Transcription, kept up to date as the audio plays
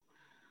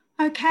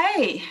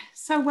Okay,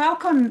 so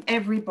welcome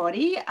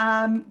everybody.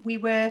 We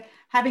were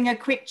having a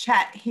quick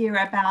chat here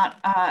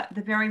about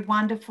the very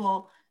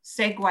wonderful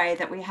segue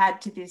that we had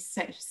to this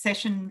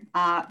session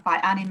by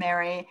Annie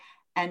Mary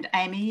and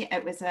Amy.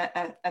 It was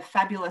a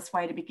fabulous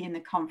way to begin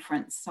the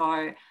conference.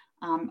 So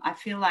I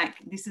feel like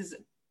this is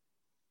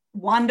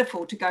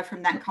wonderful to go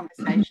from that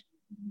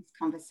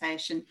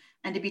conversation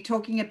and to be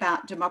talking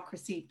about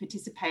democracy,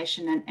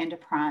 participation and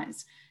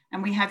enterprise.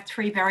 And we have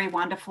three very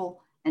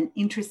wonderful and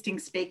interesting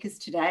speakers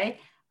today.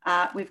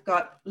 We've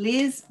got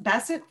Liz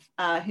Bassett,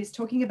 who's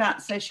talking about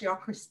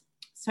sociocracy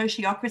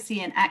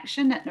in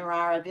action at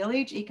Narara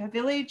Village, Eco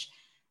Village.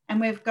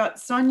 And we've got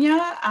Sonia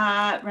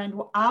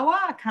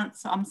Randhawa,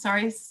 I'm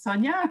sorry,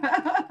 Sonia.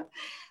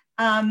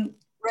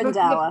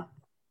 Randhawa,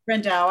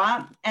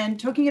 and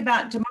talking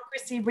about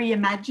democracy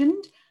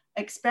reimagined,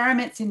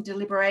 experiments in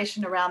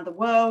deliberation around the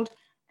world.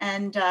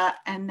 And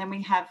then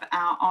we have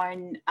our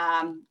own,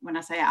 when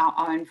I say our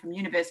own, from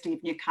University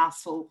of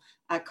Newcastle,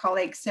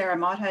 colleague Sarah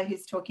Motto,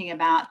 who's talking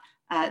about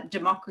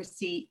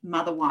democracy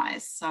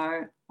motherwise.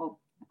 So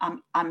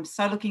I'm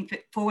so looking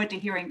forward to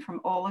hearing from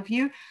all of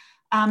you.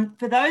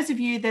 For those of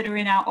you that are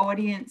in our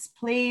audience,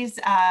 please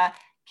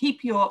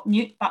keep your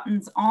mute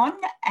buttons on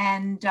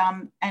and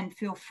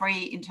feel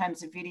free in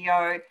terms of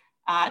video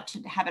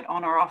to have it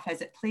on or off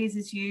as it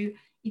pleases you.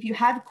 If you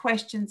have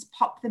questions,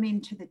 pop them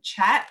into the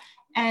chat.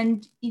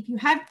 And if you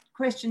have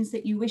questions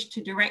that you wish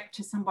to direct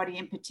to somebody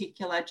in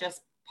particular,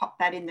 just pop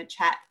that in the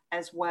chat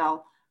as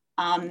well.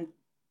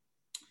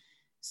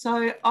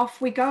 So off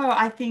we go.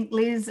 I think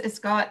Liz has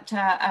got,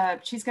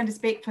 she's going to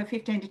speak for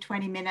 15 to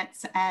 20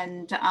 minutes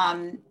and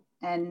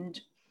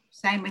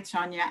same with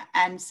Sonia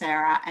and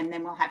Sarah, and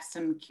then we'll have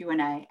some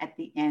Q&A at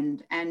the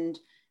end. And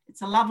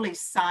it's a lovely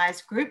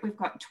size group. We've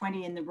got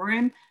 20 in the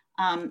room.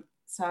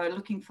 So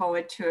looking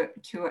forward to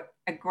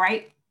a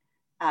great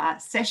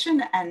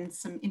session and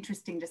some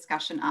interesting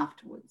discussion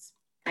afterwards.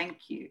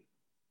 Thank you.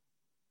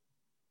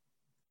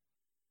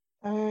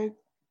 Okay.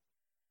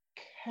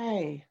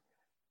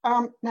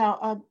 Now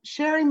I'm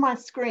sharing my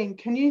screen.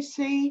 Can you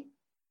see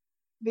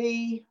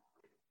the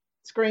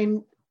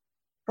screen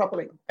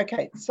properly?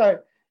 Okay, so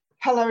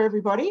hello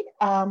everybody.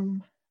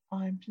 I'm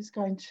just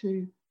going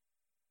to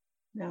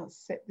now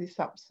set this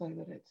up so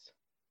that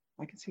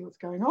I can see what's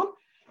going on.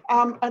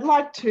 I'd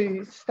like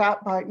to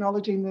start by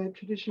acknowledging the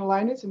traditional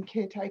owners and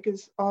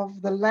caretakers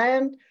of the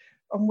land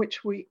on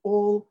which we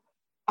all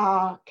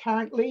are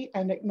currently,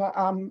 and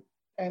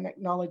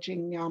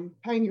acknowledging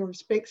paying your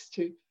respects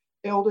to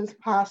elders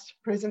past,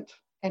 present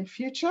and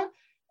future,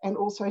 and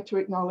also to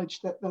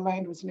acknowledge that the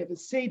land was never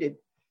ceded.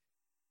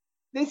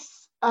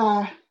 This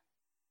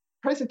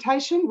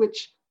presentation,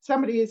 which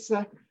somebody has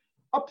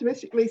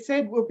optimistically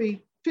said will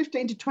be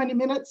 15 to 20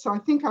 minutes, so I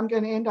think I'm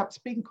going to end up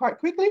speaking quite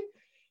quickly,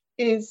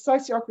 is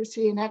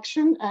Sociocracy in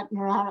Action at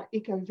Narara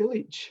Eco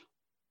Village.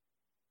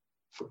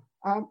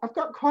 I've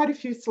got quite a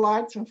few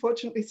slides.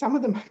 Unfortunately, some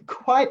of them are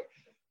quite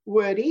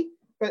wordy,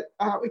 but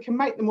we can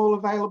make them all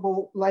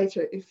available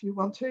later if you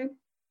want to.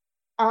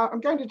 I'm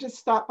going to just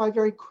start by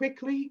very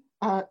quickly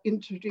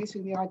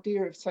introducing the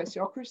idea of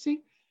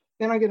sociocracy.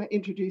 Then I'm going to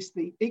introduce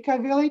the Eco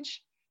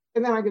Village,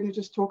 and then I'm going to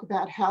just talk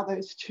about how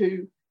those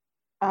two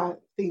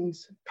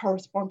things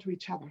correspond to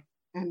each other.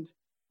 And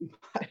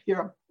here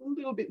I'm a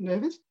little bit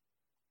nervous.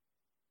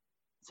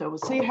 So we'll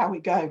see how we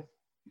go.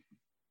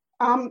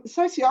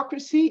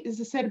 Sociocracy is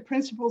a set of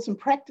principles and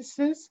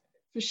practices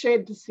for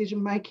shared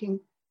decision-making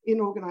in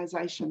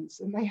organisations,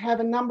 and they have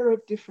a number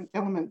of different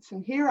elements,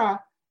 and here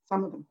are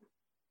some of them.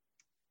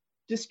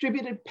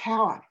 Distributed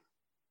power.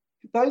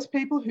 Those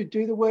people who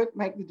do the work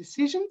make the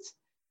decisions,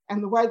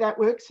 and the way that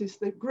works is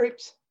that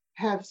groups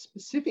have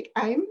specific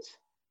aims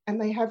and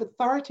they have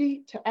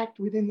authority to act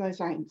within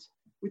those aims,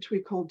 which we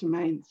call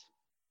domains.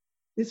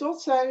 There's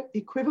also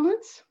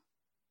equivalence,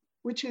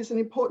 which is an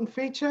important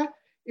feature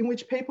in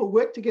which people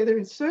work together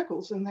in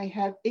circles and they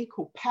have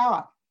equal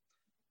power.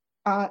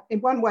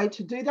 And one way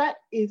to do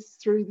that is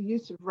through the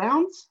use of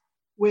rounds,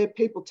 where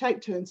people take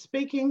turns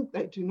speaking,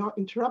 they do not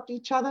interrupt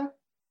each other,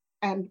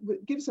 and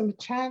it gives them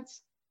a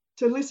chance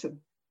to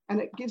listen. And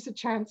it gives a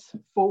chance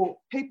for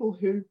people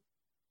who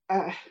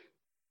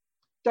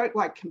don't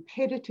like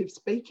competitive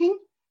speaking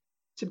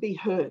to be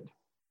heard.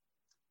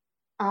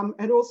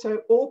 And also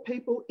all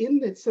people in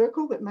the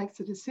circle that makes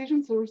the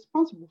decisions are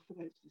responsible for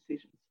those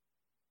decisions.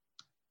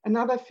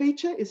 Another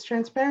feature is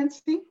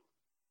transparency,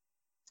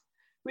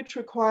 which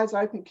requires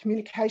open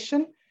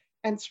communication.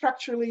 And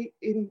structurally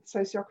in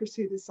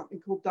sociocracy, there's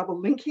something called double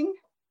linking,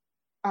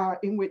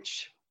 in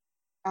which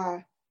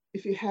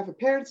if you have a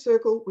parent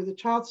circle with a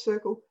child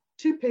circle,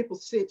 two people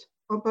sit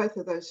on both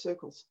of those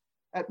circles.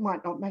 It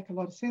might not make a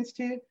lot of sense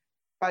to you,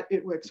 but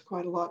it works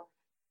quite a lot.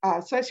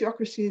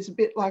 Sociocracy is a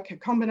bit like a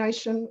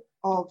combination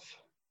of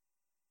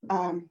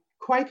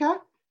Quaker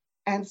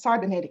and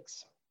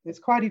cybernetics. It's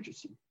quite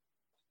interesting.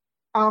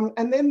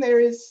 And then there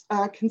is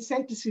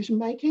consent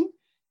decision-making.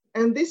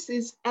 And this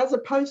is as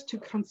opposed to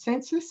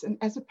consensus and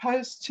as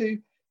opposed to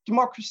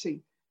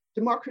democracy.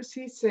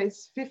 Democracy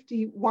says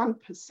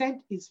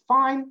 51% is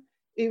fine,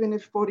 even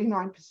if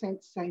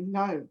 49% say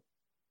no.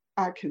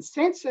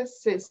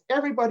 Consensus says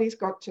everybody's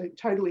got to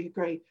totally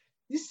agree.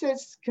 This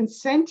says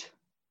consent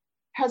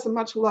has a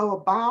much lower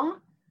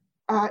bar.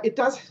 It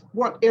does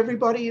want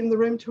everybody in the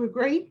room to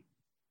agree,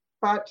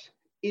 but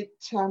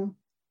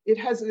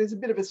there's a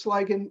bit of a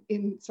slogan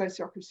in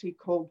sociocracy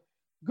called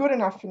good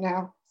enough for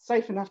now,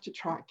 safe enough to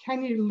try.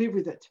 Can you live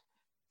with it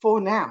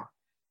for now?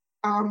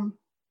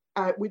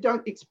 We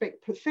don't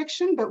expect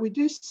perfection, but we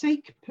do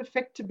seek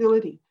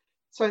perfectibility.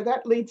 So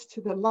that leads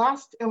to the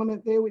last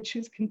element there, which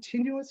is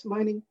continuous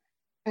learning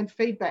and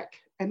feedback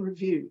and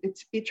review.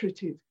 It's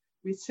iterative.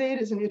 We see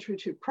it as an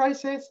iterative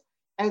process.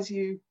 As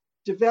you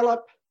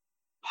develop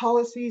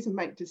policies and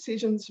make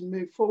decisions and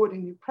move forward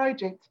in your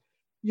project,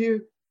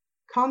 you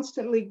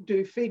constantly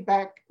do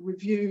feedback,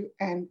 review,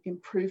 and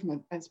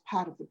improvement as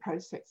part of the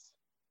process.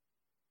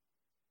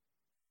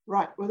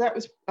 Right, well, that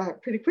was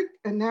pretty quick.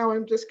 And now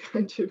I'm just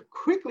going to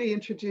quickly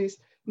introduce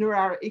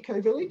Narara Eco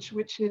Village,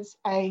 which is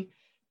a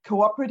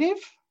cooperative.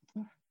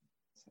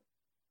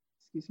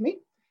 Excuse me.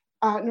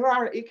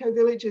 Narara Eco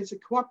Village is a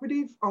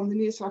cooperative on the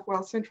New South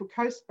Wales Central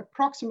Coast,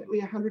 approximately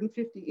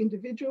 150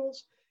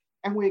 individuals,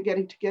 and we're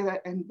getting together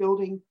and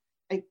building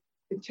an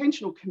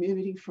intentional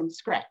community from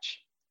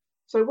scratch.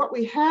 So what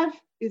we have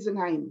is an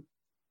aim.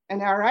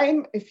 And our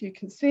aim, if you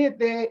can see it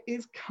there,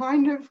 is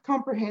kind of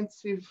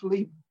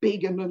comprehensively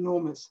big and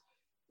enormous.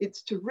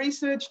 It's to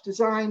research,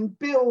 design,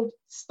 build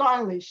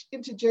stylish,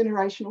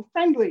 intergenerational,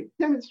 friendly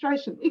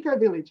demonstration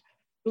eco-village,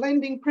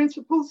 blending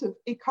principles of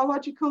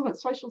ecological and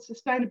social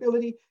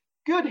sustainability,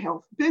 good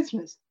health,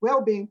 business,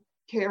 well-being,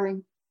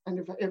 caring,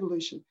 and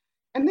evolution.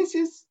 And this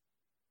is,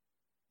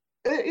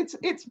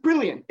 it's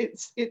brilliant.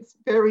 It's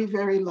very,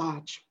 very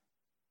large.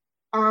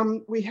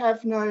 We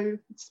have no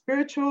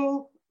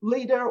spiritual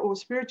leader or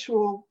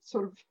spiritual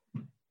sort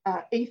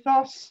of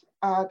ethos.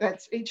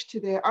 That's each to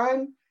their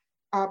own,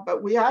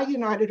 but we are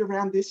united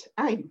around this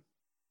aim,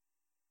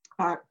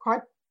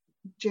 quite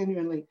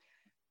genuinely.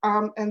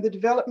 And the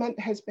development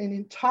has been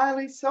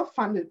entirely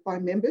self-funded by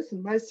members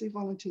and mostly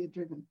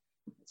volunteer-driven.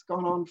 It's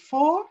gone on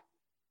for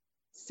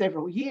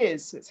several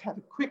years. Let's have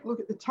a quick look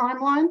at the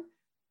timeline.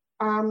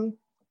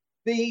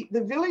 The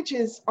village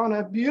is on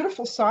a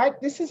beautiful site.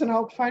 This is an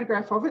old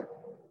photograph of it,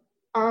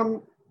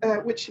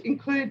 which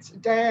includes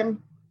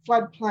dam,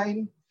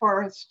 floodplain,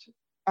 forest,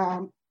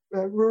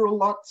 rural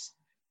lots,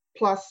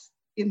 plus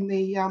in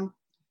the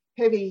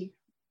heavy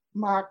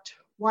marked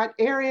white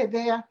area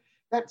there,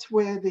 that's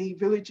where the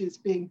village is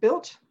being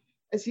built.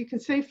 As you can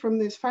see from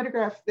this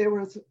photograph, there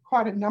was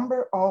quite a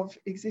number of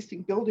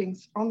existing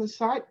buildings on the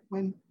site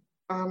when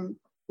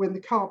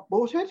the co-op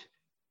bought it.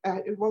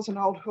 It was an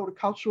old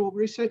horticultural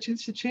research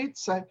institute,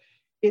 so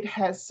it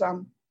has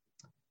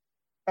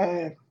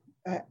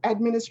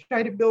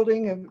administrative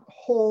building, a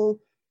hall,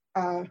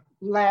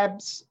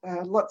 labs,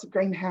 lots of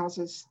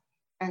greenhouses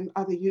and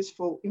other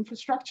useful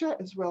infrastructure,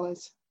 as well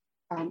as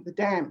the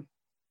dam.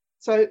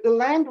 So the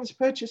land was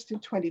purchased in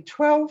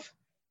 2012.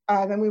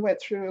 Then we went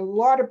through a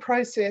lot of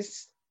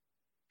process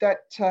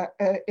that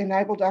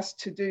enabled us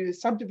to do a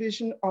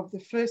subdivision of the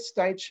first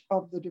stage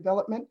of the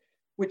development,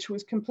 which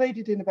was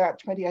completed in about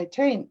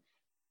 2018.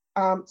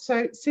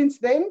 So since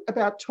then,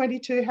 about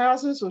 22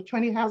 houses, or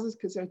 20 houses,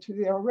 because there are two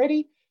there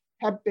already,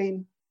 have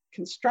been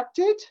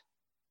constructed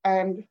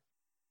and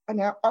are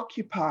now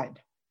occupied.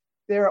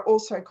 There are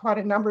also quite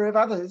a number of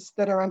others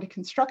that are under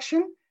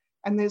construction.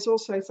 And there's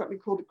also something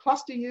called a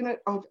cluster unit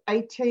of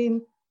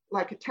 18,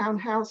 like a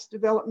townhouse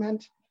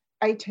development,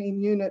 18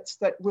 units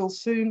that will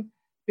soon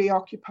be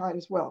occupied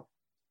as well.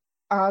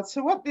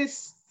 So what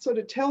this sort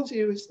of tells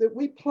you is that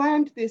we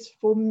planned this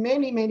for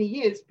many, many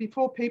years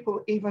before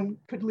people even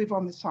could live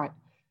on the site.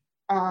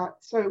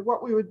 So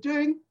what we were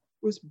doing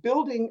was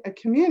building a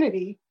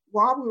community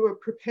while we were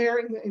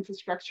preparing the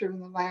infrastructure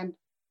and the land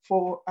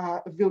for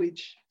a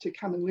village to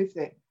come and live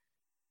there.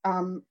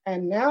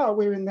 And now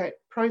we're in that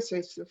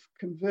process of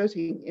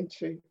converting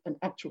into an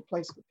actual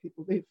place where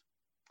people live.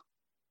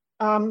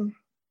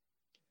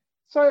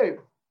 So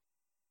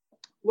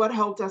what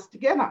holds us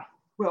together?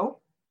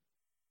 Well,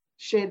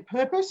 shared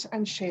purpose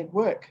and shared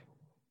work.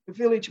 The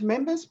village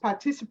members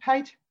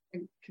participate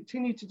and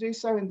continue to do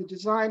so in the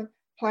design,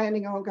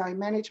 planning, ongoing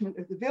management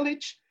of the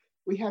village.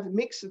 We have a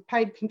mix of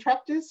paid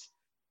contractors,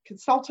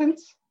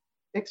 consultants,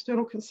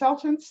 external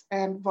consultants,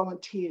 and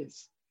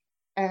volunteers.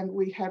 And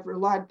we have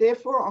relied,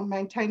 therefore, on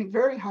maintaining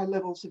very high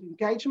levels of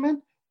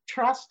engagement,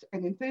 trust,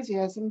 and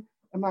enthusiasm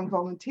among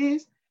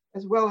volunteers,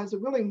 as well as a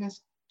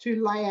willingness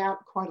to lay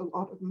out quite a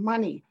lot of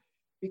money,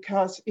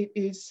 because it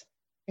is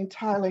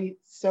entirely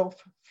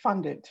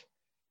self-funded.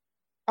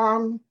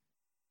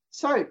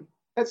 So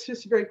that's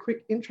just a very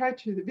quick intro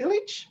to the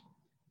village.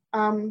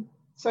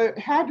 So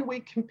how do we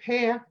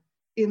compare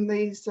in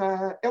these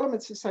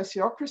elements of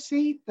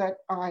sociocracy that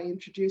I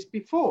introduced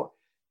before?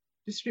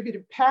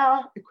 Distributed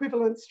power,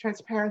 equivalence,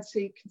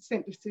 transparency,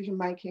 consent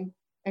decision-making,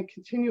 and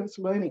continuous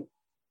learning.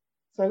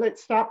 So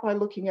let's start by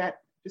looking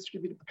at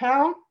distributed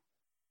power.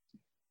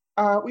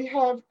 We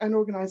have an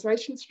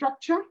organisation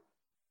structure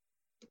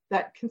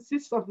that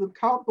consists of the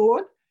co-op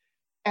board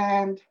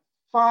and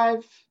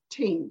 5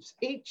 teams.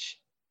 Each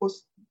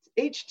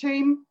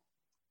team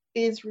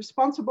is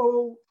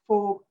responsible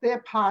for their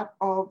part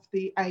of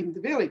the AIM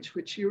the Village,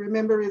 which you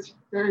remember is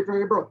very,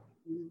 very broad,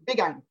 big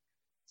AIM.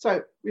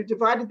 So we've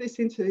divided this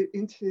into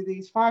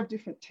these 5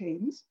 different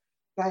teams.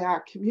 They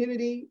are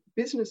community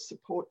business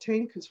support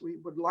team, because we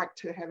would like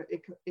to have an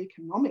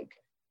economic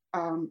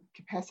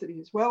capacity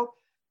as well.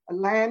 A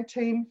land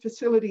team,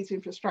 facilities,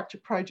 infrastructure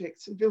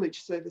projects, and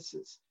village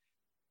services.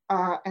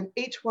 And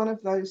each one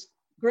of those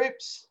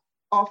groups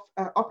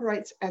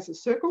operates as a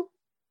circle.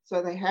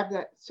 So they have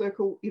that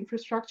circle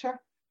infrastructure.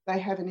 They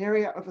have an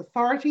area of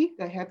authority.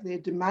 They have their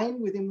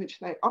domain within which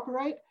they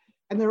operate.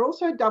 And they're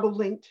also double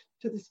linked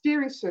to the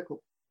steering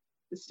circle.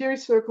 The steering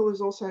circle is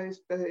also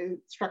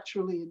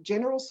structurally a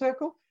general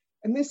circle.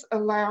 And this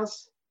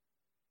allows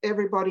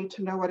everybody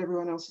to know what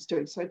everyone else is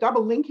doing. So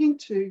double linking,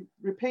 to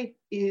repeat,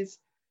 is,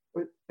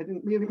 I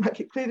didn't really make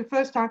it clear the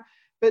first time,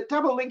 but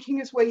double linking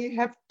is where you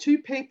have 2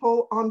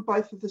 people on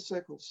both of the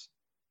circles.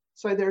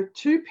 So there are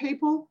 2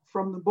 people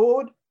from the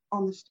board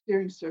on the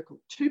steering circle,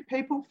 2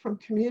 people from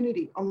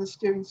community on the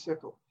steering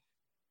circle.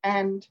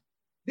 And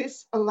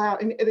this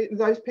and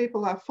those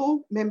people are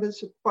full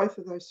members of both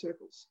of those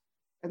circles.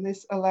 And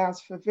this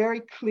allows for very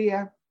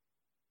clear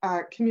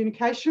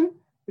communication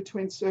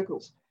between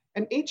circles.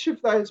 And each of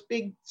those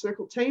big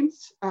circle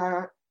teams,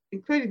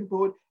 including the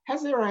board,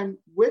 has their own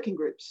working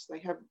groups. They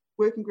have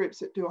working groups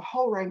that do a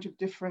whole range of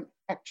different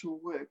actual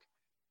work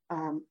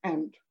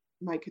and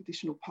make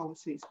additional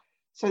policies.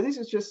 So this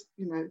is just,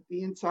 you know,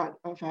 the inside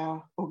of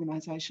our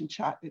organisation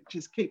chart. It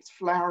just keeps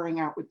flowering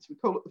outwards. We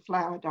call it the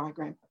flower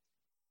diagram.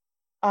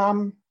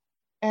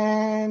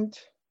 And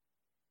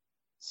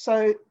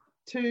so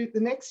to the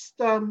next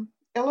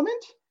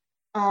element,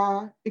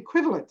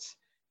 equivalence.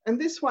 And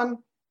this one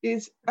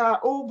is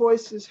all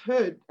voices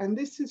heard. And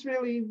this is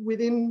really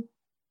within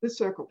the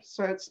circle.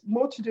 So it's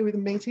more to do with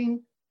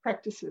meeting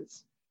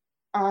practices.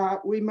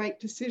 We make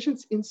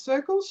decisions in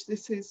circles.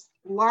 This is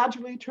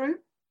largely true.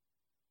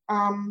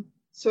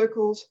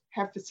 Circles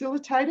have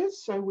facilitators.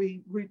 So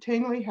we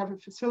routinely have a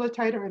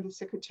facilitator and a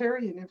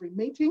secretary in every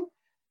meeting.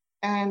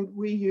 And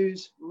we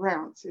use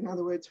rounds. In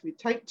other words, we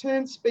take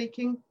turns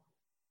speaking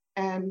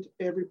and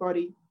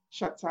everybody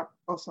shuts up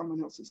while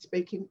someone else is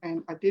speaking.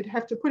 And I did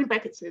have to put in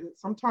brackets there that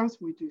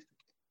sometimes we do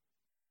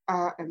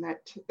forget. And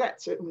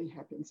that certainly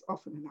happens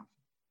often enough.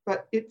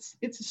 But it's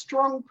a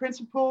strong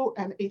principle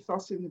and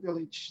ethos in the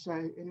village. So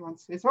anyone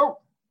says, oh,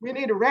 we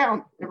need a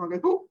round, everyone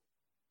goes, oh,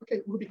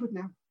 okay, we'll be good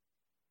now.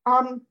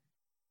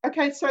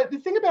 Okay, so the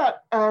thing about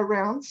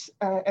rounds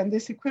and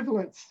this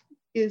equivalence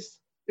is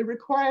it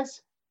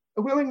requires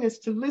a willingness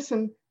to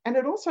listen, and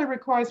it also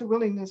requires a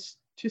willingness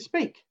to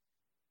speak.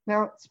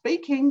 Now,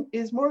 speaking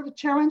is more of a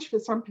challenge for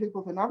some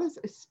people than others,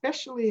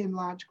 especially in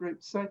large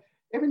groups. So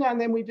every now and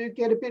then we do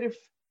get a bit of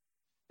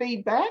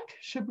feedback,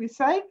 should we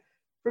say,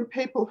 from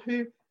people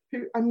who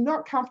are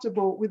not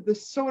comfortable with the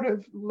sort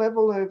of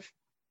level of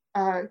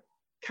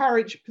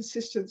courage,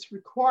 persistence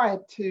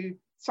required to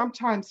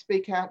sometimes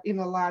speak out in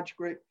a large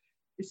group,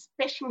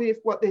 especially if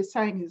what they're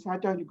saying is, I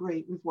don't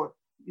agree with what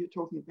you're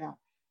talking about.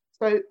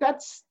 So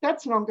that's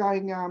an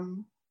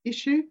ongoing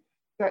issue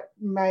that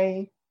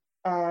may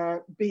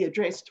be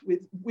addressed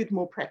with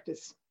more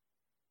practice,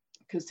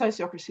 because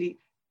sociocracy,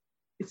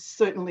 it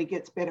certainly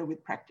gets better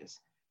with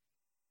practice.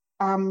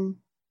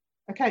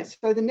 Okay,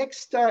 so the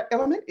next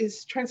element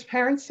is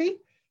transparency.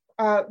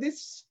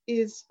 This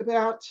is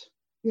about,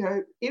 you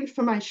know,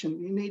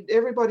 information.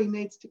 Everybody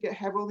needs to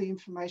have all the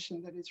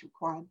information that is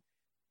required.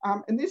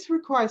 And this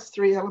requires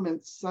 3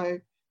 elements. So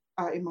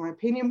in my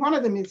opinion, one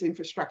of them is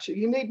infrastructure.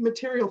 You need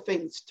material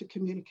things to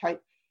communicate,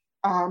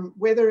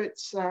 whether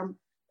it's a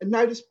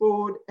notice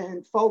board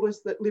and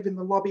folders that live in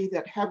the lobby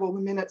that have all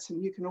the minutes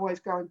and you can always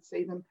go and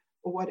see them,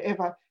 or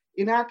whatever.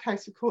 In our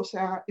case, of course,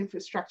 our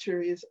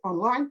infrastructure is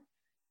online.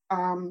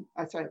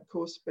 I say of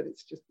course, but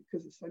it's just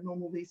because it's so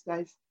normal these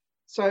days.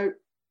 So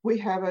we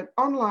have an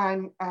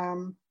online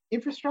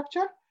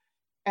infrastructure,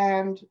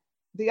 and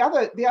the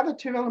other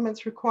 2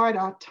 elements required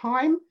are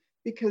time,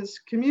 because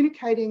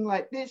communicating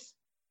like this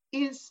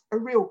is a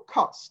real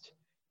cost.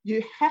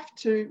 You have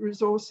to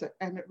resource it,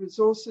 and it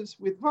resources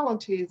with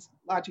volunteers,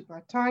 largely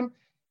by time.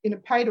 In a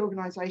paid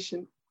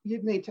organisation,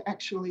 you'd need to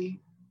actually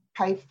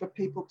pay for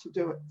people to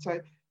do it. So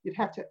you'd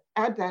have to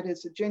add that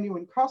as a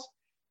genuine cost.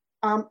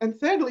 And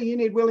thirdly, you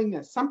need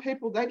willingness. Some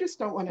people, they just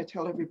don't want to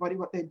tell everybody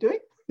what they're doing.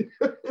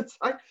 It's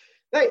like,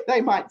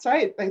 they might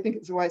say it, they think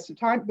it's a waste of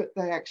time, but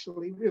they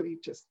actually really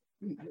just,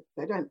 you know,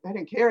 they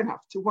don't care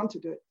enough to want to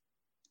do it.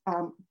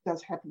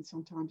 Does happen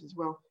sometimes as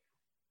well.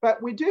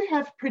 But we do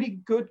have pretty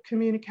good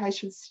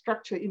communication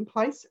structure in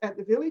place at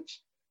the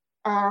village.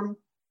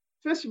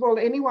 First of all,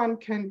 anyone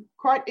can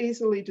quite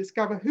easily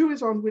discover who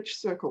is on which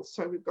circle.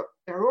 So we've got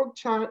our org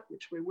chart,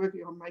 which we're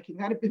working on making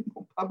that a bit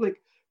more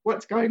public,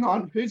 what's going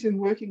on, who's in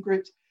working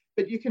groups,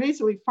 but you can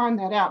easily find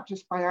that out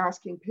just by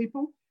asking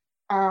people.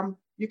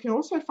 You can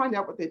also find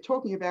out what they're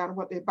talking about and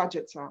what their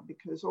budgets are,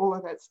 because all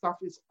of that stuff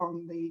is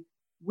on the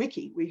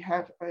wiki. We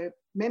have a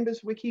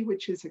members wiki,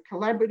 which is a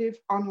collaborative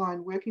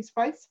online working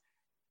space.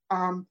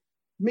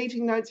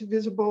 Meeting notes are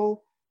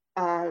visible,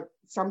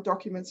 some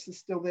documents are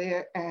still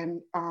there,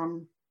 and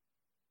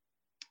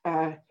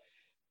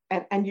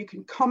you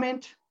can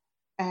comment,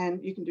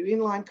 and you can do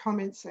inline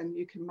comments, and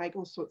you can make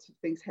all sorts of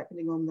things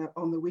happening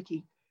on the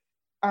wiki.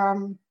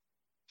 And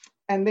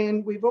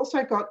then we've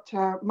also got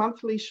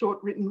monthly short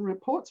written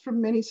reports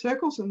from many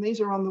circles, and these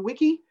are on the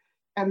wiki.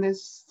 And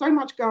there's so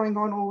much going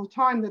on all the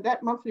time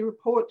that monthly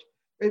report,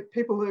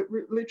 people are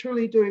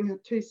literally doing a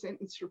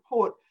 2-sentence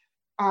report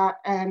or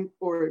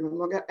even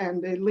longer,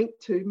 and they're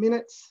linked to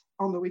minutes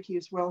on the wiki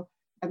as well.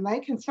 And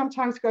they can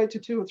sometimes go to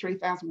 2,000 or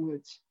 3,000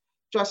 words.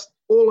 Just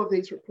all of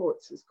these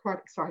reports is quite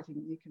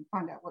exciting. You can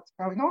find out what's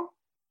going on.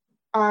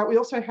 We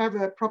also have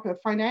a proper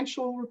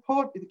financial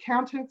report with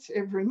accountants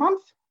every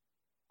month.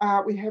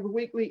 We have a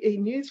weekly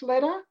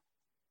e-newsletter,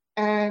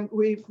 and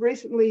we've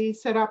recently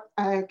set up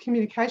a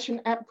communication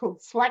app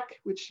called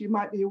Slack, which you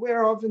might be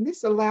aware of, and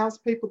this allows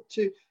people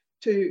to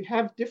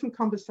have different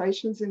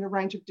conversations in a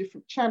range of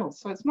different channels.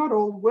 So it's not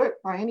all work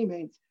by any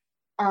means.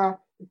 If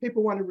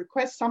people want to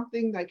request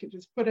something, they can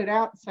just put it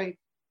out and say,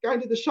 go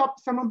to the shop,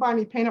 someone buy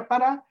me peanut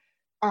butter,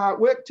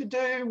 work to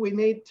do, we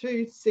need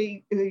to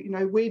see,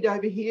 weed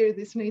over here,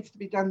 this needs to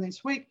be done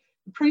this week.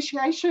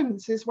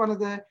 Appreciations is one of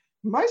the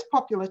most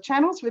popular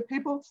channels where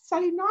people say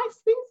nice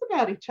things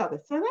about each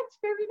other. So that's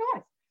very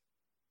nice.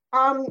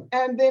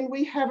 And then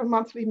we have a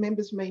monthly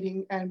members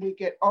meeting, and we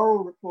get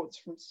oral reports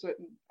from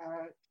certain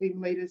team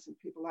leaders and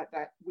people like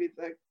that with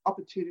an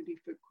opportunity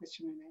for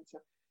question and answer.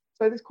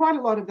 So there's quite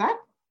a lot of that.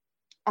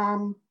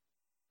 Quite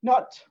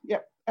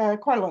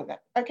a lot of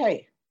that.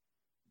 Okay.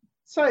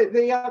 So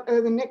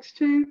the next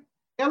two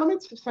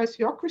elements of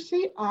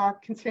sociocracy are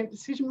consent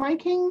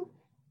decision-making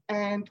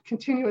and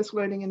continuous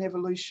learning and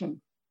evolution.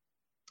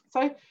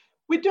 So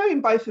we're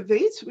doing both of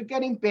these. We're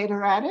getting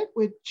better at it.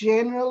 We're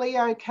generally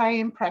okay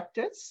in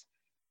practice.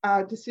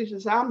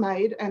 Decisions are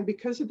made, and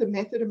because of the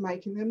method of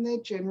making them, they're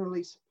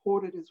generally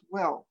supported as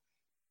well.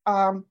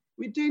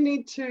 We do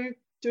need to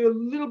do a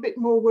little bit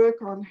more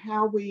work on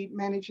how we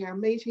manage our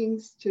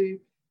meetings to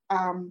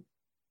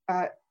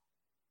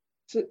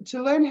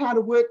learn how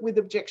to work with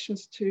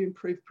objections to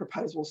improve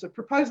proposals. A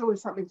proposal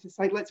is something to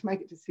say, let's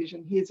make a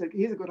decision. Here's a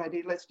good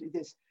idea. Let's do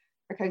this.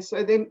 Okay,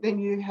 so then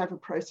you have a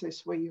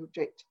process where you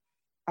object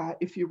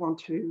if you want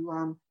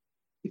to,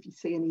 if you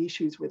see any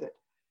issues with it.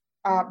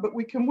 But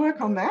we can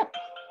work on that.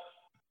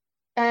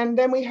 And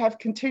then we have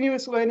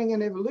continuous learning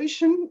and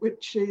evolution,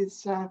 which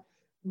is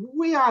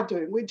we're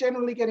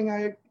generally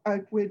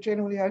we're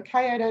generally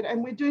okay at it,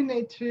 and we do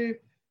need to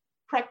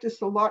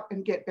practice a lot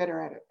and get better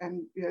at it.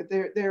 And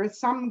there are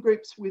some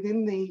groups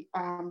within the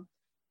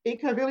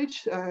Eco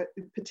Village,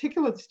 in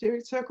particular the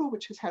Steering Circle,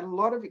 which has had a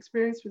lot of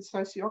experience with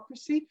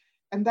sociocracy,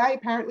 and they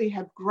apparently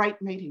have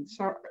great meetings.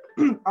 So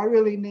I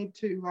really need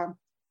to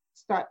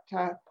start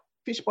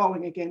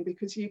fishbowling again,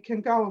 because you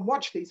can go and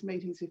watch these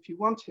meetings if you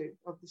want to,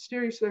 of the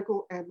Steering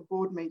Circle and the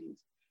board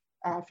meetings.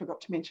 I forgot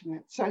to mention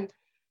that. So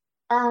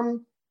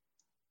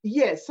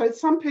so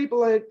some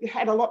people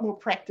had a lot more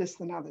practice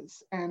than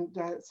others, and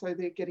so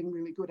they're getting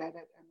really good at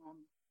it. And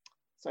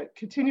so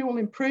continual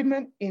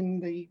improvement in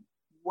the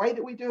way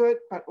that we do it,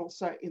 but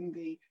also in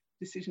the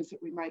decisions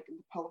that we make and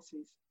the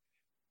policies.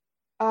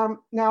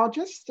 Now I'll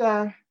just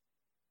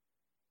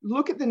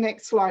look at the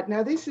next slide.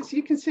 Now this is,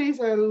 you can see, is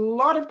a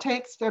lot of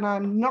text, and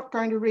I'm not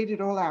going to read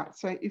it all out.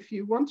 So if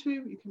you want to,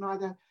 you can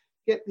either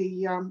get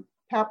the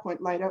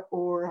PowerPoint later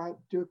or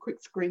do a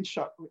quick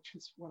screenshot, which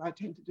is what I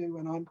tend to do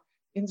when I'm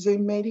in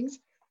Zoom meetings.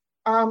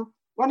 One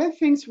of the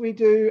things we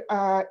do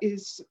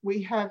is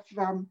we have,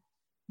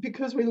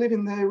 because we live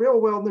in the real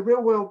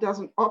world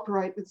doesn't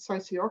operate with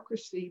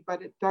sociocracy,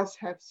 but it does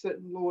have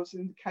certain laws,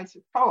 in the case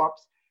of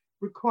co-ops,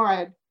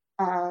 required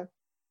a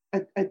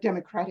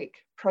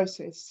democratic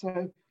process.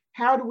 So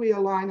how do we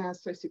align our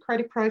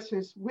sociocratic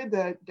process with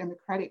a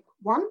democratic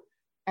one,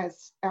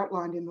 as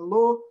outlined in the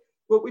law?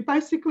 Well, we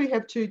basically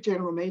have two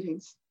general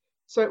meetings.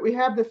 So we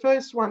have the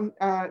first one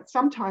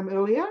sometime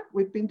earlier.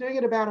 We've been doing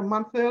it about a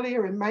month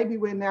earlier, and maybe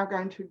we're now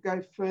going to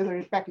go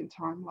further back in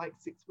time, like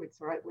 6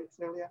 weeks or 8 weeks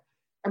earlier.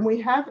 And we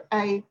have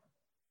a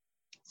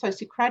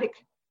sociocratic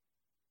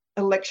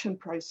election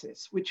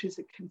process, which is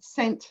a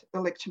consent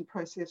election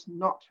process,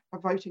 not a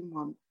voting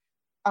one.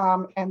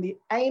 And the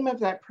aim of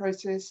that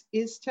process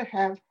is to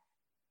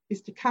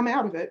come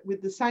out of it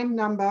with the same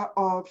number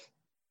of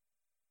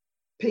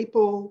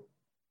people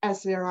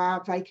as there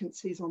are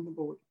vacancies on the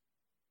board.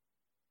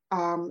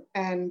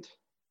 And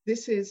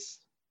this is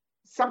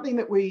something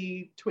that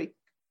we tweak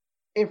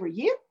every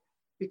year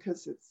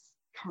because it's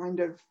kind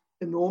of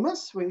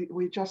enormous.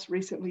 We just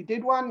recently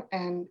did one,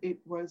 and it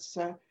was,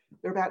 there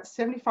were about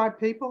 75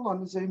 people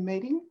on the Zoom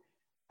meeting,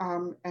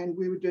 and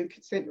we were doing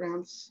consent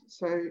rounds.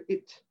 So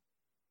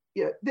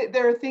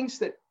there are things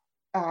that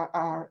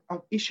are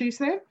issues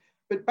there,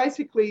 but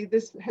basically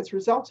this has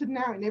resulted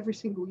now in every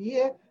single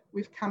year,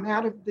 we've come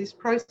out of this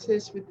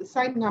process with the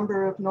same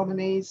number of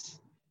nominees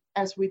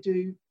as we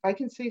do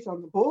vacancies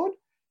on the board,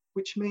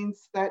 which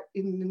means that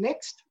in the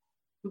next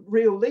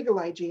real legal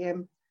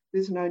AGM,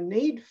 there's no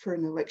need for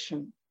an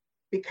election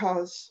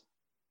because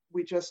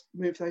we just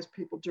move those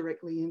people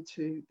directly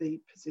into the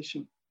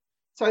position.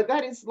 So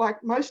that is,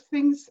 like most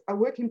things, a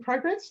work in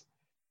progress.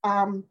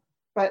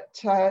 But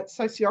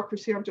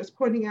sociocracy, I'm just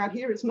pointing out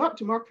here, is not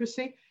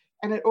democracy.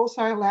 And it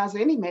also allows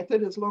any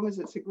method as long as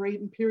it's agreed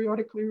and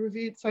periodically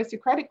reviewed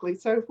sociocratically.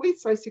 So if we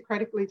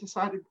sociocratically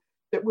decided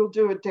that we'll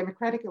do a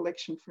democratic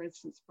election, for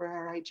instance, for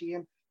our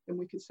AGM, then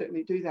we could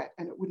certainly do that,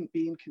 and it wouldn't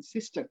be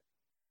inconsistent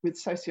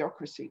with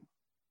sociocracy.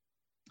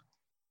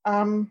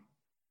 And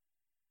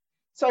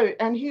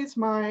here's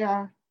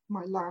my,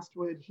 my last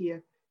word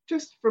here.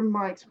 Just from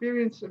my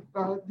experience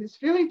of this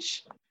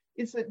village,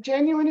 is that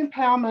genuine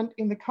empowerment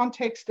in the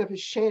context of a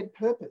shared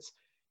purpose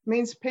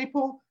means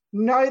people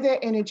know their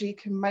energy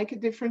can make a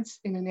difference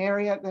in an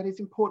area that is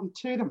important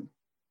to them.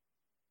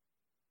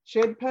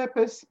 Shared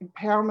purpose,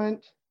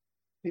 empowerment,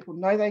 people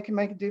know they can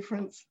make a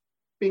difference.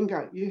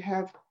 Bingo, you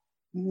have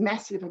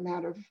massive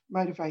amount of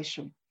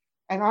motivation.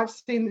 And I've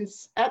seen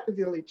this at the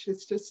village.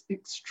 It's just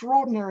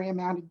extraordinary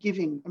amount of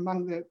giving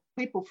among the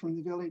people from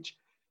the village.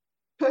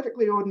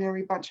 Perfectly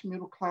ordinary bunch of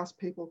middle-class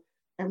people.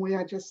 And we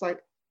are just like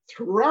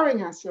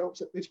throwing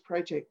ourselves at this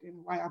project in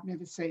a way I've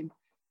never seen,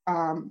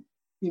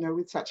 you know,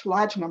 with such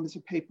large numbers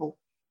of people.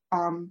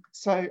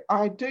 So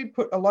I do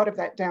put a lot of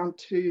that down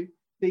to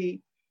the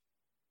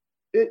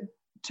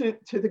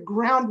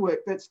groundwork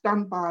that's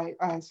done by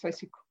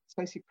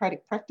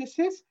sociocratic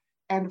practices,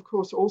 and of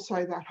course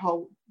also that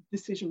whole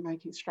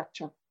decision-making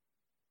structure.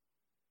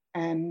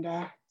 And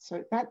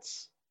so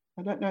that's,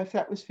 I don't know if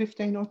that was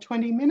 15 or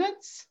 20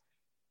 minutes,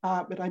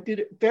 but I did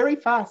it very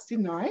fast,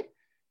 didn't I?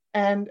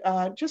 And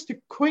just a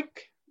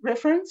quick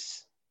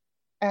reference,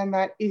 and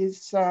that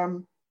is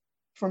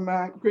from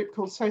a group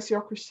called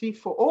Sociocracy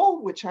for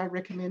All, which I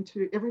recommend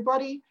to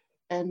everybody.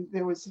 And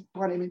there was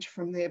one image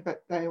from there,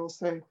 but they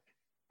also,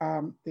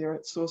 they're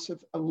a source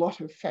of a lot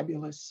of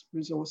fabulous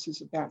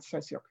resources about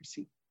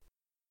sociocracy.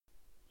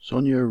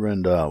 Sonia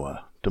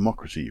Randhawa,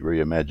 Democracy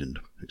Reimagined,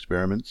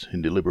 Experiments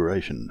in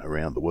Deliberation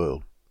Around the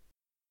World.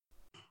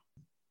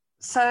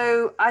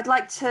 So I'd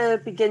like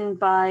to begin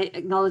by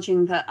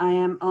acknowledging that I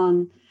am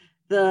on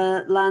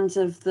the lands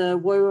of the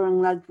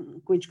Woiwurrung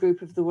language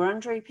group of the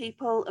Wurundjeri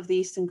people of the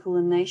Eastern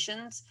Kulin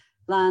Nations,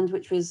 land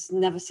which was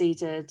never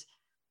ceded,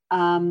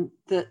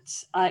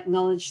 that I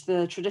acknowledge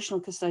the traditional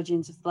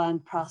custodians of the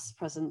land, past,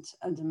 present,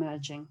 and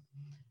emerging,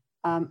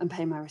 and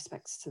pay my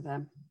respects to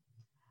them.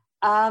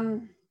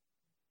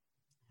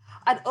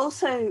 I'd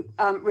also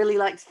really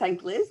like to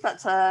thank Liz.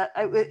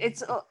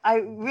 I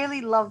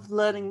really love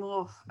learning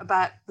more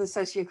about the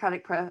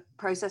sociocratic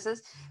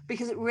processes,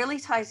 because it really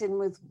ties in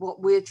with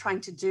what we're trying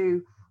to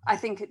do, I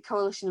think, at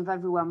Coalition of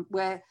Everyone,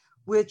 where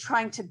we're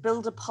trying to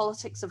build a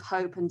politics of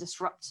hope and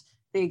disrupt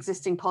the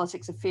existing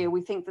politics of fear.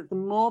 We think that the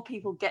more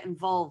people get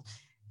involved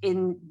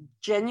in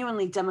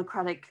genuinely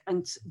democratic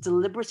and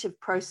deliberative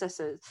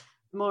processes,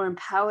 the more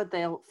empowered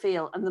they'll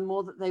feel, and the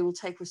more that they will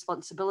take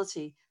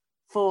responsibility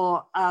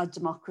for our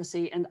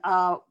democracy and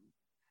our,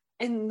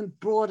 in the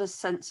broader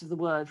sense of the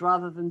word,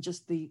 rather than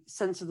just the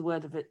sense of the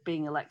word of it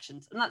being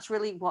elections. And that's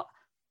really what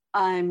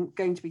I'm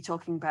going to be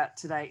talking about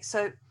today.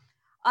 So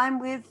I'm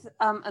with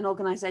an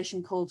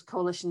organization called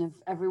Coalition of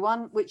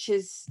Everyone, which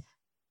is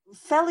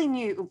fairly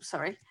new,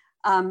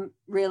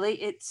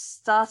 really. It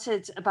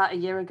started about a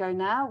year ago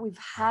now. We've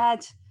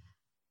had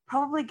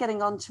probably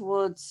getting on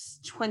towards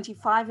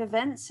 25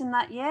 events in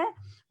that year,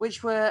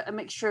 which were a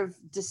mixture of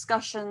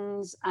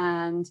discussions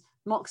and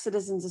mock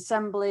citizens'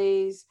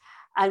 assemblies,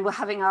 and we're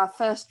having our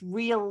first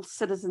real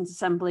citizens'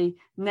 assembly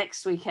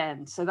next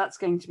weekend. So that's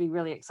going to be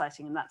really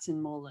exciting, and that's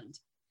in Moreland.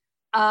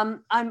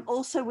 I'm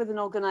also with an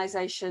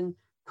organization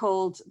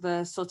called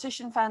the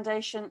Sortition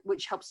Foundation,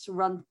 which helps to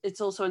run,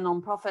 it's also a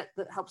nonprofit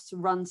that helps to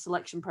run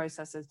selection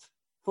processes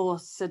for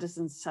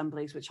citizens'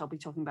 assemblies, which I'll be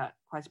talking about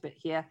quite a bit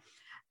here.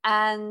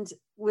 And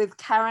with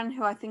Karen,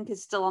 who I think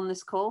is still on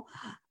this call,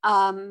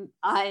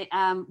 I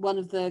am one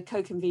of the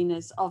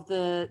co-conveners of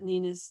the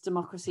NINA's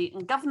Democracy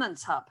and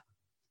Governance Hub.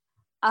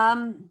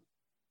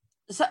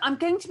 So I'm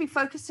going to be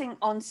focusing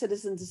on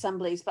citizens'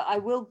 assemblies, but I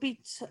will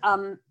be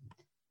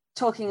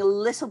talking a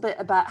little bit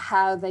about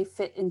how they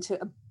fit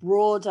into a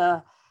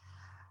broader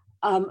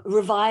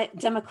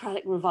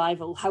democratic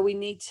revival, how we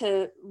need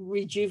to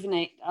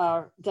rejuvenate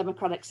our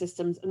democratic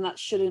systems, and that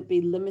shouldn't be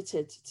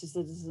limited to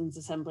citizens'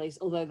 assemblies,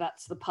 although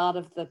that's the part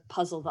of the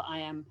puzzle that I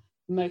am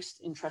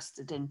most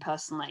interested in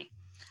personally.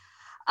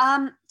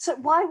 So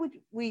why would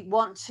we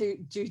want to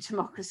do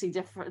democracy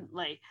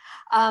differently?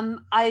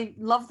 I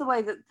love the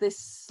way that this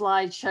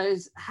slide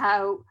shows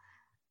how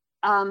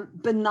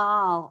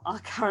banal our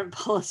current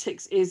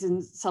politics is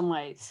in some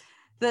ways.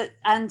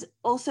 And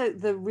also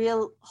the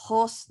real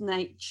horse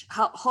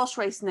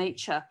race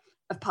nature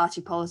of party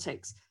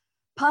politics.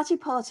 Party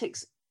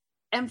politics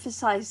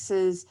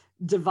emphasizes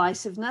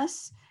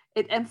divisiveness.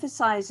 It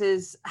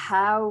emphasizes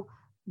how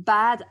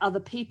bad other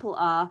people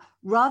are,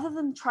 rather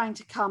than trying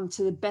to come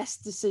to the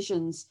best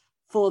decisions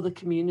for the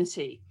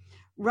community,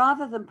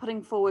 rather than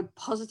putting forward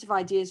positive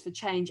ideas for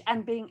change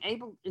and being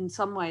able in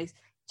some ways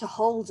to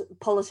hold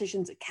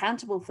politicians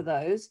accountable for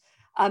those.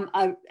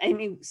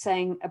 Amy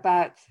saying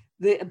about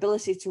the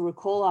ability to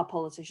recall our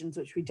politicians,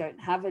 which we don't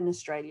have in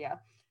Australia.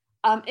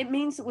 It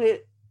means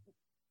that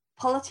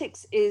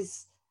politics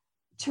is,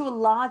 to a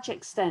large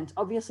extent,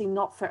 obviously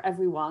not for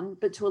everyone,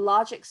 but to a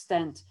large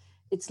extent,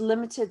 it's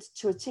limited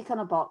to a tick on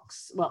a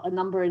box, well, a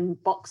number in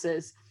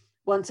boxes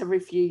once every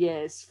few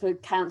years for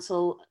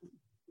council,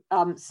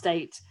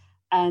 state,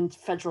 and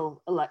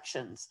federal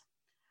elections.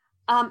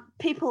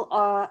 People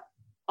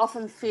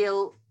often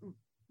feel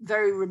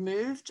very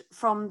removed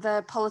from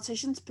their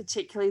politicians,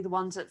 particularly the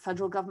ones at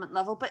federal government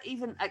level, but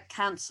even at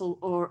council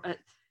or at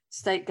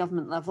state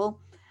government level.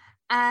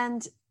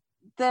 And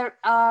there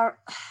are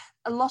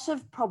a lot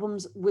of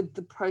problems with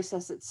the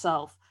process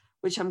itself,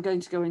 which I'm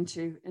going to go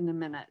into in a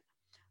minute.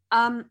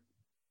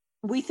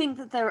 We think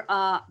that there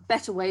are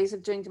better ways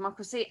of doing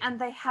democracy, and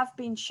they have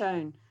been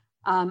shown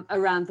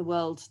around the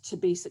world to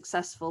be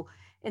successful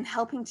in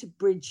helping to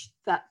bridge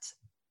that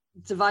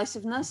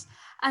divisiveness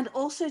and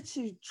also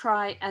to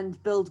try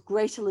and build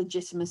greater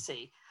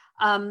legitimacy.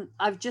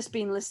 I've just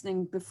been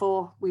listening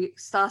before we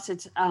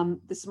started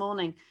this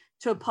morning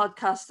to a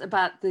podcast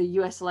about the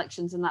US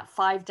elections and that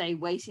 5-day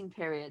waiting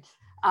period.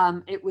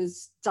 It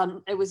was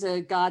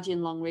a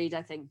Guardian long read,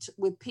 I think,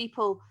 with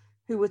people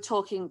who were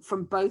talking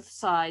from both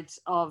sides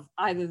of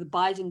either the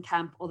Biden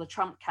camp or the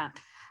Trump camp.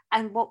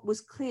 And what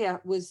was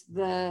clear was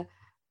the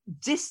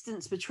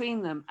distance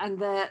between them and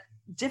the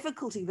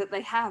difficulty that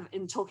they have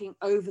in talking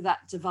over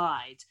that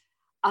divide,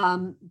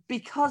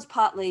 because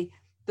partly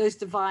those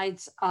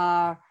divides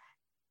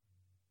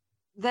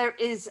there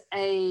is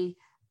a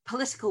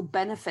political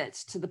benefit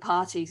to the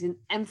parties in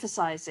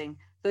emphasizing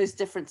those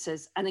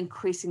differences and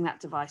increasing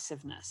that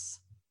divisiveness.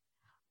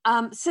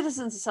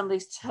 Citizens'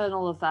 assemblies turn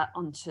all of that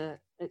onto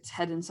its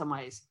head in some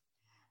ways.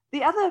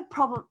 The other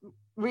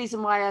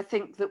reason why I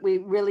think that we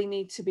really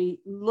need to be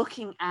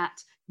looking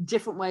at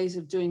different ways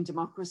of doing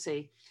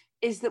democracy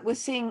is that we're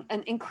seeing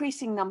an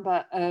increasing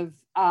number of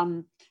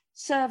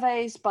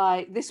surveys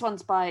this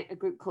one's by a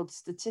group called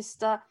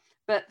Statista,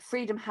 but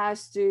Freedom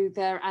House do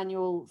their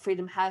annual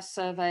Freedom House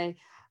survey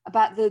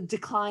about the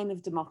decline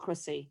of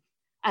democracy.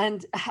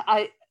 And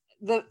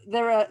the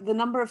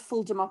number of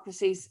full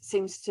democracies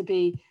seems to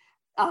be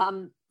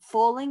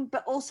falling,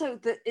 but also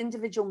the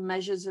individual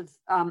measures of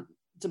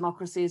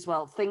democracy as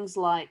well. Things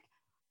like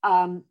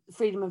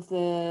freedom of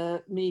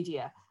the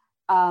media,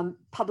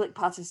 public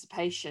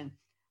participation.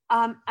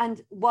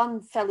 And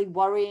one fairly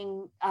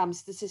worrying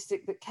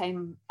statistic that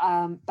came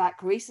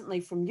back recently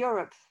from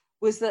Europe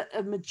was that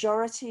a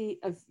majority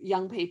of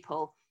young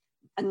people,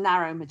 a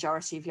narrow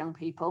majority of young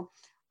people,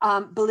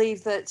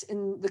 believe that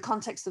in the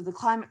context of the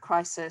climate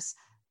crisis,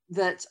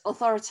 that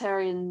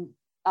authoritarian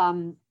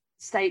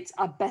states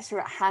are better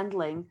at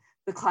handling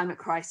the climate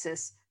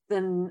crisis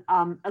than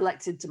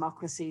elected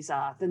democracies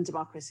are,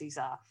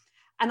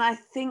 And I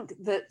think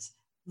that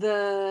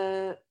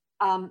the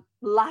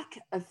lack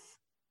of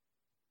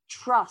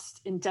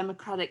trust in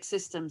democratic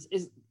systems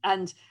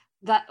and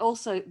that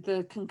also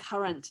the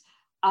concurrent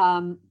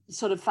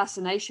sort of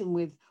fascination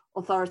with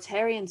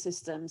authoritarian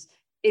systems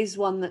is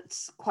one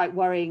that's quite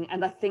worrying.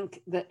 And I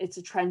think that it's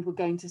a trend we're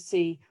going to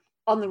see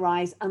on the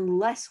rise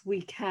unless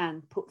we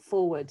can put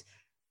forward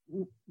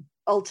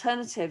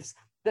alternatives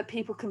that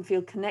people can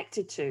feel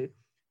connected to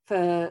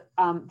for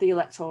the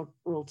electoral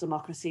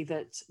democracy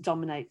that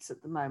dominates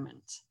at the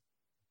moment.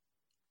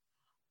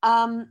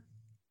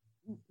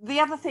 The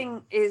other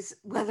thing is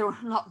whether or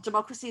not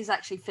democracy is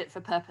actually fit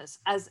for purpose.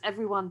 As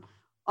everyone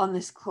on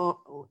this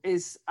call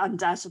is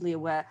undoubtedly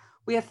aware,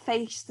 we are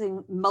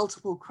facing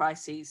multiple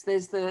crises.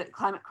 There's the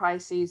climate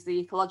crises, the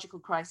ecological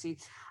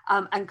crises,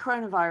 and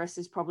coronavirus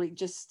is probably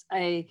just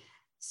a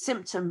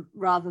symptom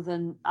rather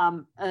than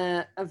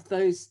of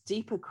those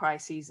deeper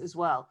crises as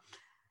well.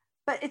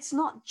 But it's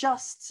not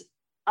just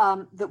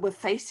that we're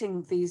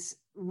facing these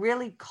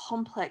really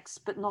complex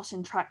but not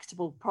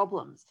intractable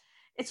problems.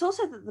 It's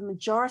also that the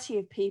majority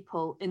of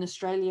people in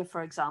Australia,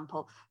 for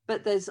example,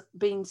 but there's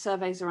been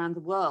surveys around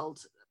the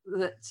world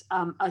that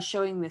are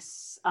showing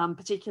this,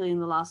 particularly in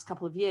the last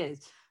couple of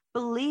years,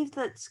 believe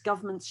that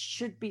governments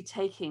should be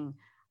taking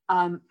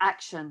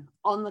action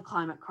on the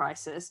climate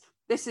crisis.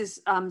 This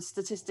is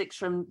statistics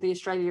from the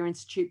Australia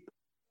Institute,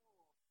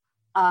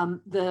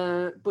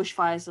 the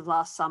bushfires of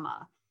last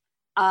summer,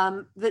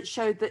 that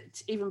showed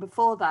that even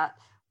before that,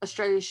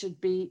 Australia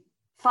should be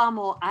far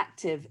more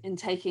active in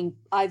taking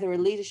either a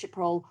leadership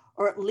role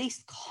or at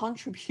least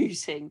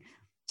contributing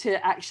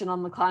to action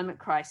on the climate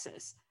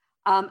crisis.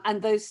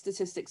 And those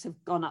statistics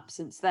have gone up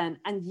since then.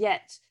 And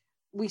yet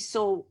we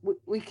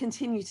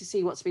continue to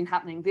see what's been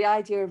happening. The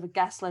idea of a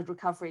gas-led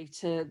recovery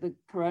to the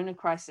corona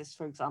crisis,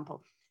 for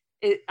example,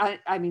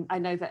 I mean, I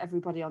know that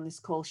everybody on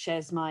this call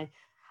shares my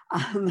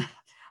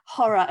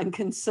horror and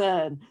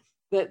concern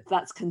that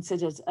that's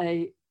considered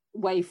a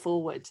way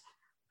forward.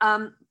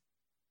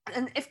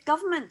 And if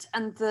government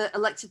and the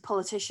elected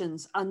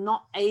politicians are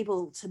not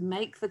able to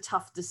make the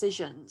tough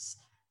decisions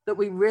that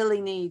we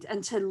really need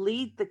and to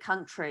lead the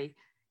country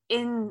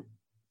in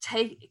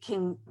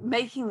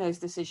making those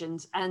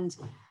decisions and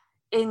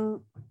in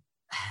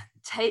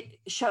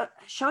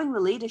showing the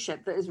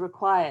leadership that is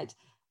required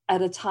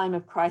at a time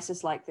of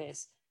crisis like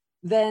this,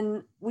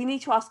 then we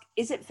need to ask,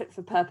 is it fit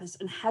for purpose?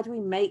 And how do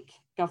we make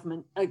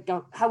government,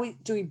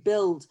 do we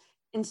build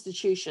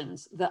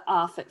institutions that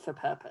are fit for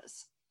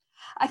purpose?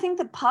 I think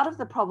that part of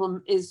the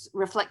problem is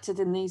reflected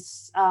in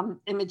these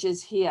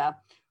images here,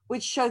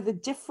 which show the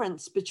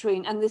difference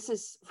between, and this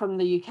is from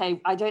the UK,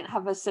 I don't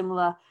have a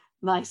similar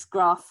nice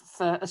graph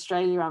for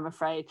Australia, I'm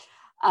afraid.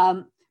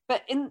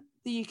 But in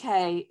the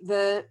UK,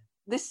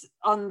 this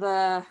on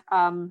the,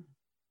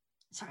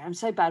 sorry, I'm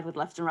so bad with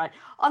left and right.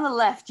 On the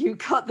left, you've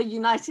got the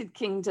United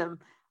Kingdom,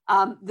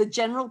 the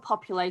general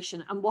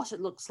population and what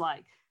it looks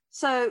like.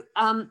 So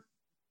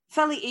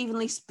fairly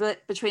evenly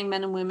split between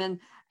men and women,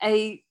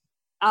 a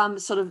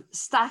sort of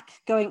stack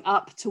going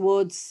up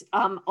towards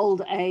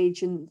old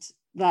age and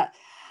that.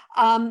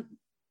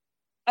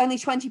 Only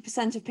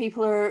 20% of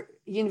people are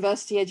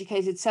university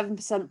educated,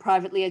 7%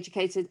 privately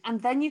educated.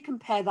 And then you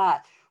compare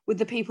that with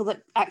the people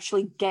that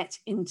actually get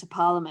into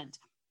Parliament.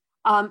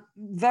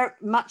 Very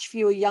much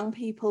fewer young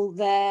people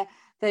there.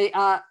 They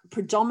are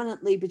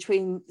predominantly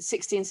between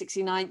 60 and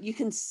 69. You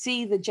can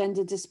see the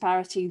gender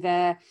disparity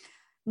there.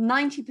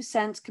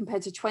 90%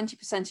 compared to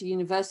 20% of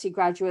university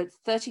graduates,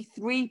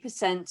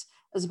 33%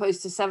 as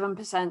opposed to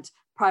 7%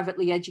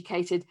 privately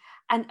educated,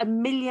 and £1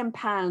 million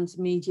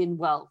median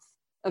wealth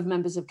of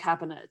members of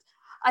cabinet.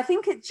 I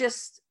think it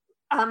just,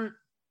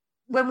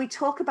 when we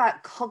talk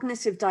about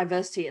cognitive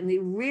diversity and the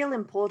real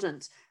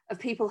importance of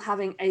people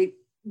having a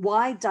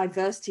wide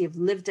diversity of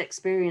lived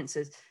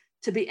experiences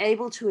to be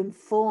able to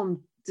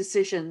inform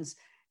decisions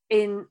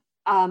in,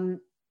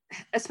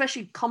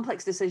 especially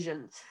complex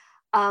decisions,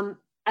 and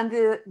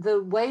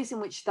the ways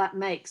in which that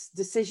makes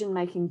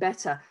decision-making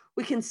better,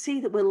 we can see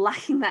that we're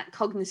lacking that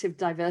cognitive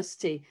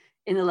diversity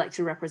in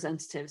elected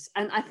representatives.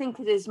 And I think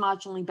it is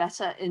marginally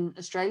better in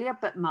Australia,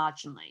 but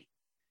marginally.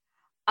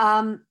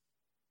 And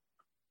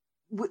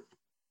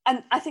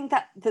I think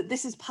that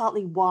this is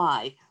partly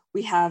why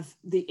we have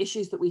the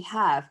issues that we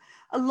have,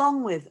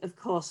 along with, of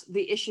course,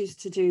 the issues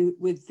to do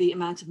with the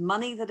amount of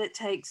money that it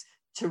takes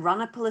to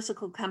run a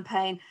political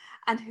campaign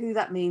and who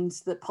that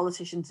means that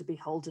politicians are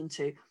beholden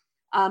to.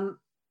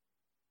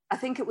 I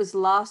think it was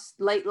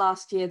late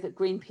last year that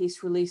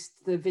Greenpeace released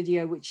the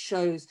video which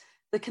shows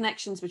the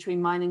connections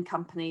between mining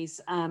companies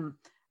and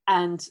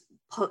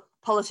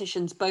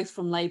politicians, both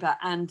from Labour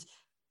and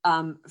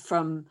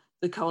from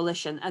the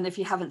coalition. And if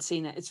you haven't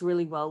seen it, it's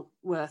really well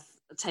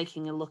worth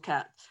taking a look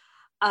at.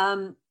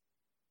 And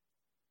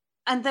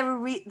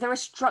there are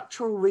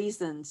structural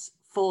reasons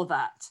for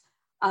that,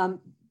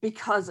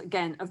 because,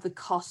 again, of the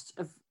cost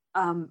of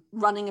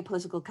running a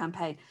political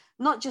campaign,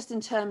 not just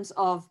in terms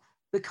of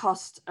the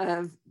cost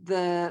of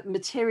the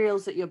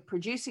materials that you're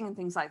producing and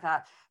things like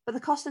that, but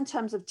the cost in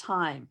terms of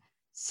time.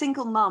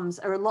 Single mums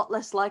are a lot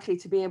less likely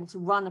to be able to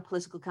run a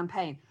political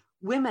campaign.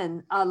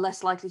 Women are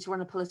less likely to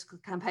run a political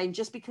campaign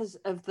just because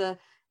of the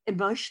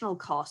emotional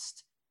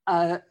cost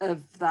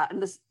of that,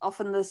 and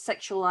often the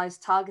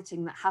sexualized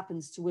targeting that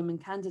happens to women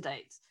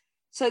candidates.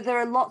 So there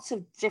are lots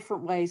of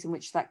different ways in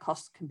which that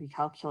cost can be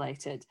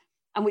calculated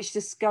and which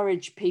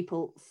discourage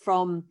people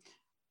from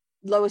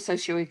lower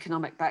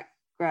socioeconomic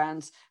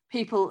backgrounds,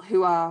 people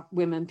who are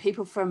women,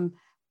 people from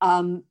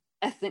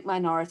ethnic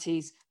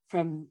minorities,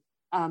 from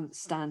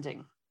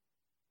standing.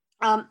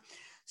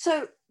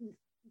 So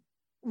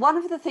one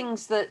of the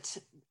things that,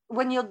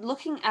 when you're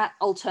looking at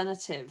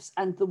alternatives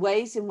and the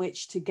ways in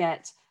which to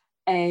get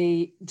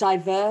a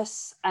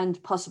diverse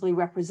and possibly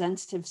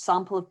representative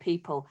sample of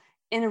people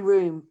in a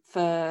room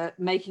for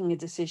making a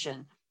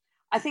decision,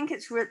 I think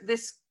it's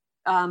this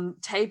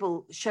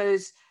table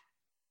shows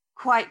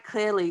quite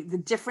clearly the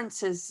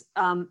differences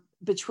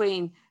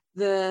between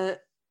the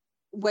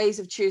ways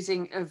of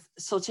choosing of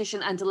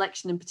sortition and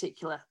election in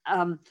particular.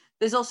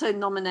 There's also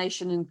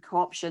nomination and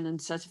co-option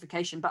and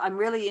certification, but I'm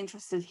really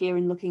interested here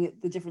in looking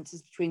at the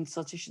differences between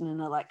sortition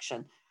and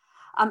election.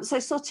 So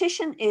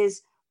sortition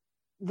is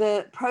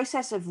the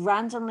process of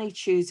randomly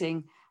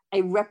choosing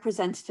a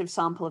representative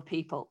sample of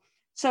people.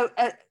 So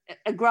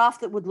a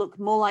graph that would look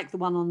more like the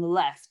one on the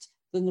left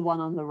than the one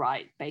on the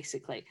right,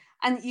 basically.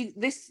 And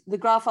the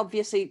graph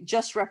obviously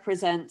just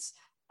represents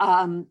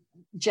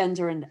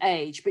gender and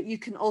age, but you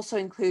can also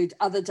include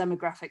other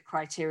demographic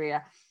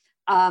criteria,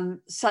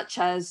 such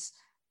as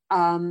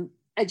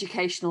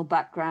educational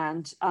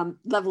background,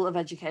 level of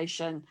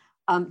education,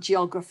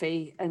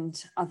 geography,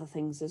 and other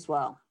things as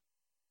well.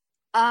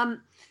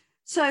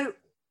 So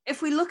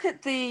if we look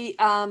at the,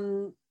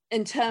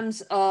 in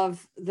terms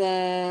of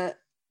the,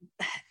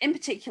 in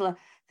particular,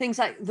 things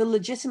like the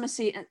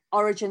legitimacy,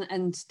 origin,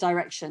 and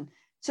direction.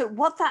 So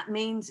what that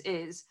means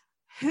is,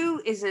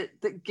 who is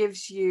it that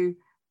gives you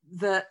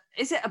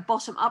is it a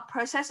bottom-up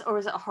process, or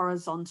is it a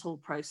horizontal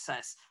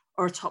process,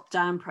 or a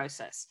top-down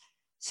process?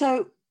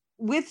 So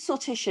with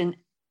sortition,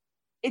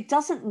 it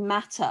doesn't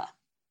matter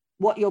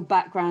what your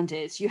background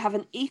is. You have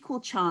an equal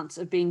chance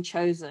of being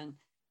chosen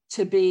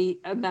to be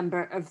a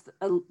member of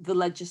the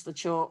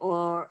legislature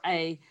or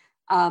a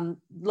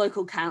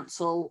local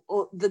council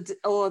or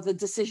the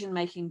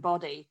decision-making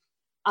body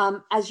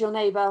as your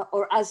neighbour,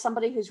 or as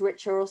somebody who's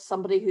richer or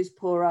somebody who's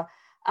poorer.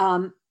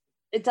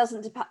 it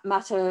doesn't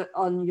matter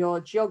on your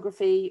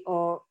geography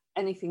or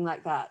anything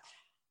like that.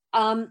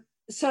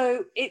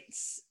 So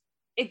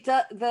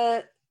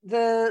the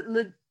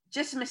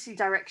legitimacy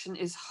direction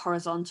is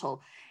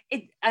horizontal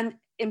and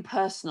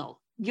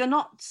impersonal. You're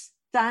not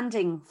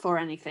standing for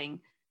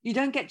anything. You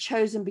don't get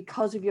chosen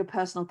because of your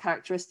personal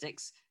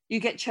characteristics. You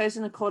get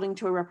chosen according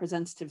to a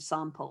representative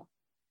sample.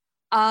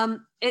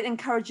 It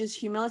encourages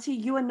humility.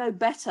 You are no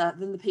better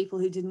than the people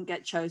who didn't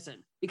get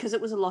chosen because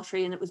it was a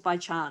lottery and it was by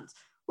chance.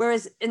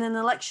 Whereas in an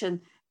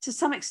election, to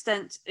some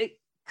extent, it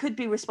could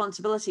be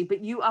responsibility,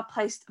 but you are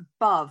placed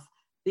above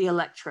the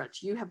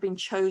electorate. You have been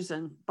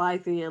chosen by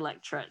the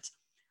electorate.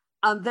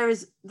 There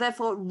is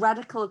therefore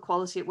radical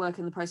equality at work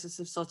in the process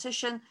of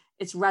sortition.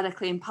 It's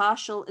radically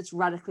impartial. It's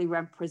radically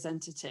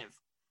representative.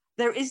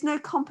 There is no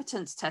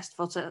competence test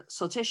for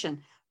sortition,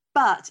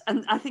 but,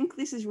 and I think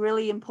this is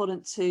really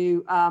important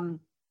to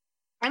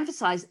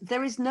emphasize,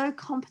 there is no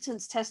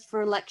competence test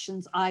for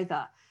elections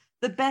either.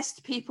 The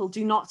best people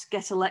do not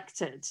get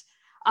elected.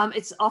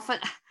 It's often,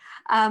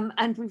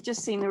 and we've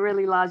just seen a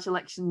really large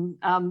election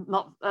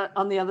not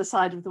on the other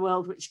side of the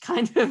world, which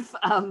kind of,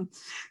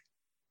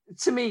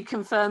 to me,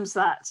 confirms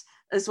that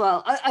as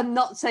well. I'm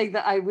not saying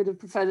that I would have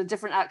preferred a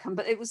different outcome,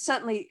 but it was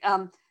certainly,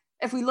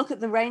 if we look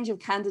at the range of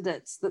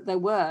candidates that there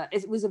were,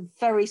 it was a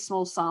very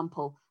small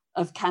sample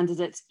of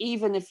candidates,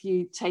 even if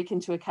you take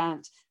into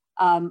account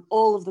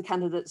all of the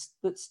candidates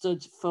that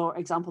stood, for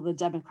example, the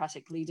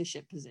Democratic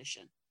leadership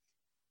position.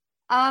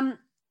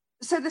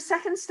 So the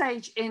second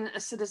stage in a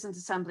citizens'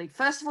 assembly,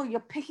 first of all, you're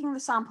picking the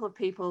sample of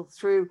people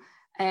through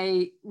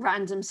a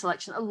random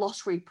selection, a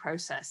lottery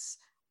process.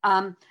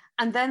 And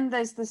then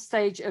there's the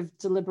stage of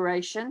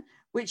deliberation,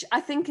 which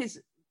I think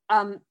is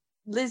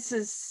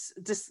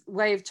Liz's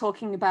way of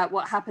talking about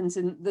what happens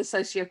in the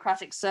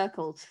sociocratic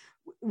circle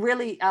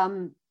really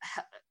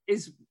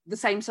is the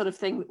same sort of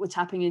thing that we're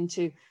tapping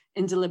into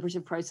in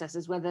deliberative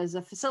processes, where there's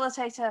a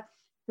facilitator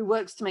who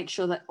works to make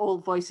sure that all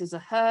voices are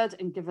heard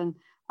and given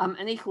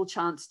an equal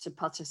chance to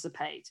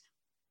participate.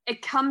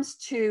 It comes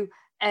to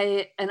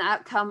an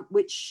outcome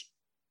which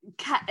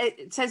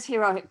it says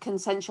here a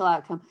consensual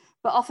outcome,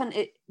 but often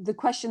the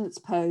question that's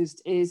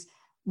posed is,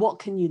 what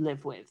can you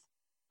live with?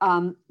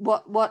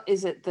 What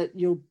is it that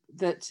you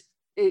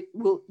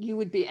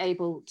would be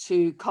able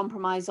to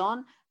compromise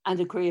on and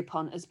agree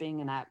upon as being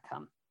an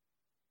outcome?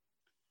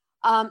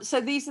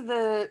 So this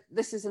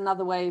is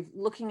another way of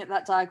looking at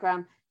that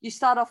diagram. You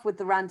start off with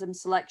the random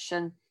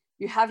selection.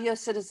 You have your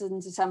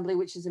citizens' assembly,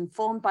 which is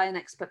informed by an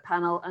expert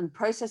panel and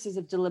processes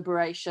of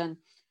deliberation.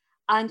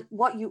 And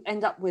what you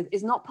end up with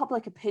is not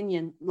public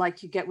opinion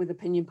like you get with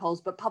opinion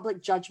polls, but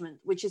public judgment,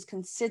 which is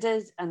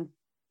considered and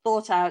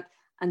thought out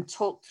and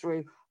talked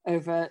through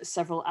over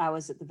several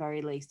hours at the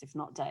very least, if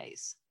not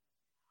days.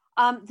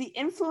 The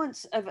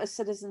influence of a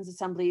citizens'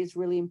 assembly is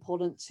really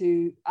important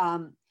to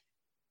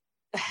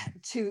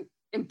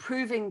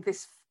improving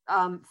this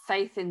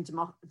faith in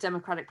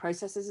democratic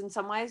processes in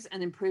some ways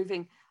and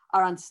improving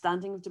our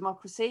understanding of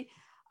democracy.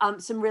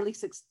 Some really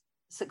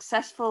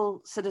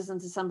successful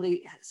citizens'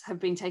 assemblies have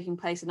been taking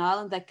place in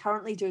Ireland. They're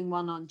currently doing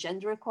one on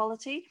gender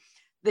equality.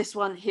 This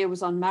one here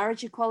was on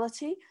marriage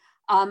equality,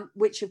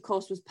 which of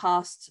course was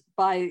passed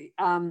by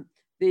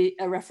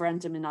a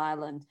referendum in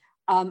Ireland.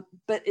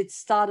 But it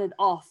started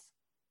off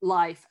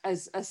life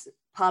as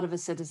part of a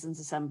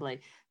citizens'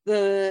 assembly.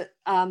 The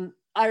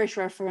Irish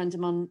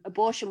referendum on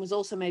abortion was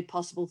also made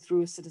possible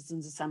through a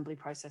citizens' assembly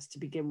process to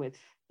begin with.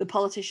 The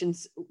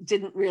politicians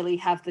didn't really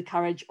have the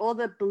courage or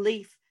the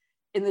belief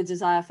in the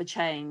desire for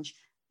change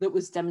that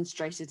was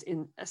demonstrated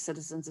in a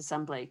citizens'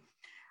 assembly.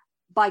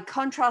 By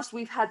contrast,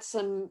 we've had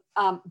some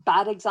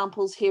bad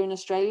examples here in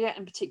Australia,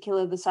 in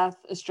particular the South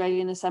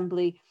Australian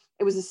Assembly.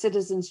 It was a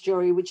citizens'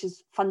 jury, which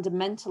is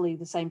fundamentally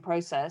the same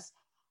process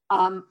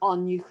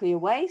on nuclear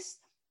waste,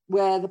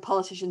 where the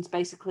politicians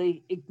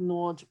basically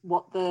ignored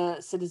what the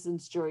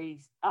citizens' jury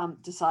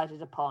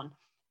decided upon.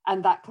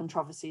 And that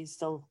controversy is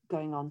still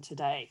going on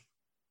today.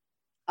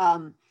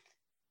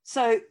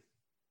 So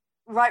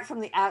right from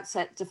the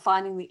outset,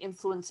 defining the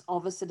influence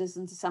of a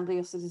citizens' assembly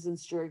or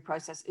citizens' jury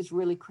process is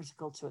really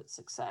critical to its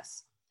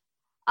success.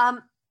 I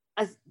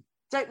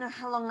don't know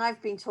how long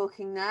I've been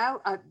talking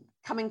now.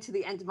 Coming to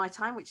the end of my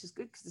time, which is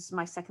good because this is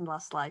my second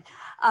last slide.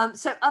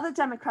 So other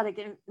democratic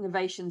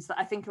innovations that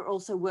I think are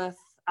also worth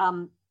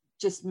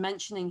just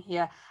mentioning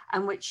here,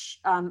 and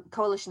which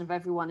Coalition of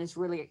Everyone is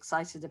really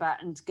excited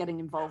about and getting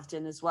involved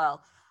in as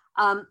well.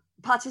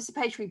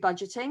 Participatory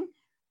budgeting.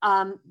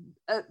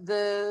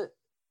 The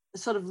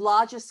sort of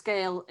larger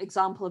scale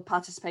example of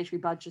participatory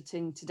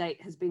budgeting to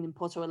date has been in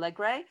Porto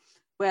Alegre,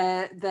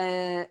 where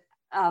the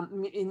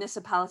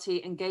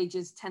municipality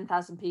engages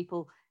 10,000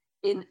 people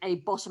in a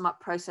bottom-up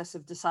process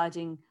of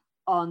deciding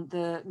on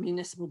the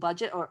municipal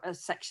budget or a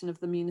section of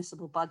the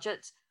municipal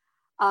budget.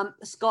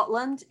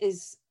 Scotland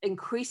is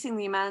increasing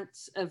the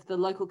amount of the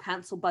local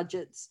council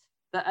budgets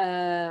that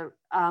are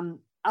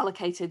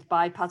allocated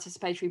by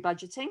participatory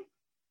budgeting.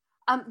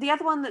 The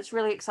other one that's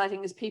really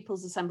exciting is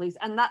people's assemblies,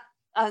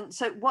 and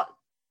so what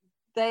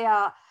they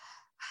are,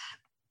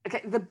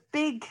 okay, the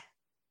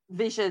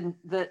vision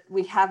that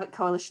we have at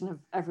Coalition of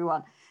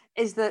Everyone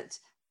is that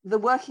the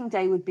working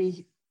day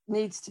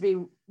needs to be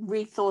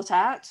rethought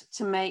out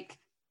to make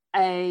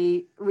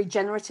a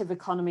regenerative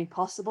economy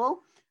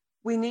possible.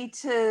 We need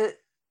to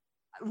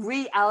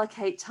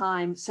reallocate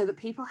time so that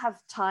people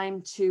have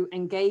time to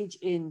engage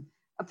in,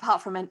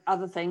 apart from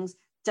other things,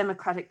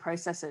 democratic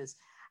processes.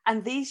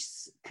 And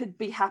these could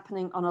be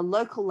happening on a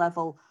local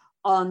level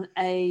on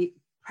a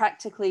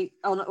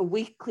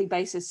weekly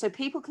basis. So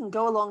people can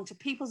go along to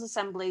people's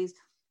assemblies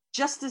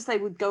just as they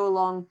would go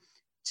along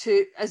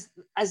to, as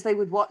they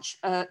would watch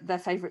their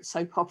favorite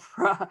soap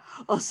opera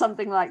or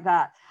something like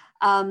that,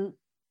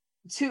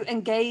 to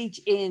engage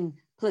in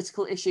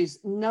political issues,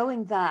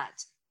 knowing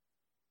that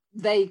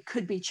they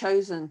could be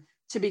chosen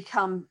to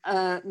become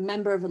a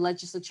member of a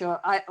legislature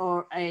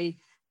or a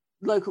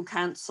local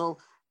council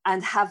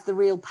and have the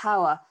real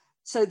power.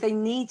 So they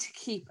need to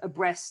keep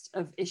abreast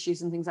of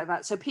issues and things like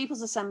that. So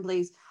people's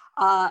assemblies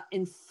are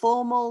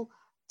informal,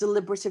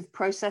 deliberative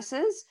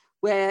processes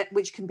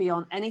which can be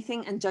on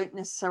anything and don't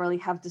necessarily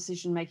have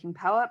decision-making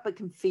power, but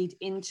can feed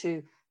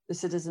into the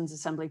citizens'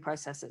 assembly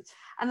processes.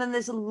 And then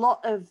there's a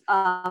lot of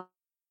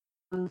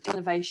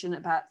innovation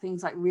about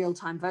things like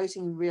real-time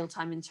voting and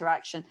real-time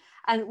interaction.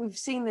 And we've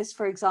seen this,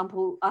 for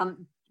example,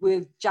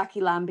 with Jackie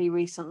Lambie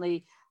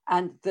recently,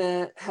 and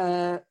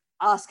her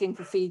asking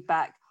for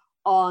feedback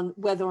on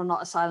whether or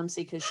not asylum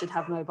seekers should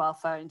have mobile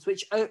phones,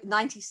 which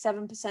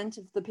 97%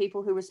 of the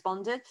people who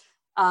responded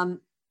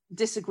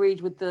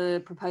disagreed with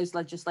the proposed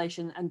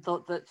legislation and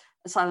thought that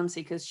asylum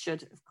seekers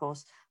should, of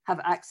course,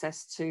 have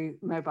access to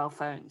mobile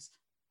phones.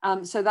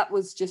 So that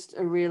was just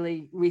a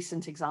really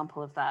recent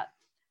example of that.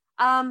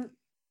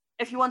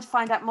 If you want to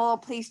find out more,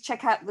 please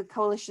check out the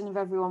Coalition of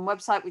Everyone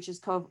website, which is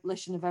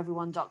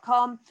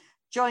coalitionofeveryone.com.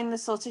 Join the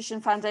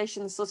Sortition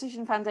Foundation. The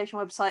Sortition Foundation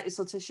website is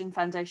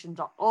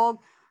sortitionfoundation.org.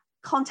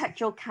 Contact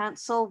your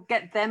council,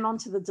 get them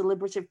onto the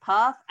deliberative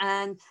path.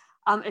 And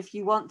if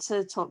you want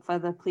to talk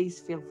further, please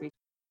feel free.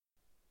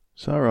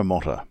 Sarah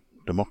Motter,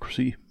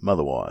 Democracy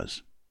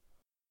Motherwise.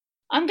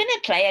 I'm going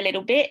to play a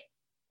little bit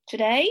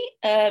today.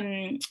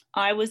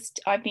 I was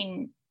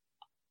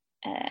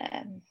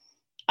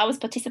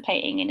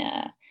participating in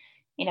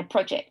a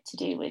project to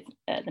do with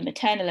the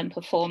maternal and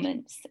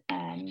performance,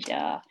 and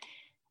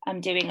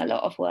I'm doing a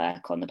lot of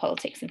work on the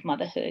politics of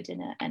motherhood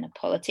and a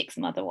politics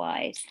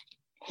motherwise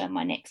for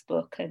my next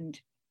book. And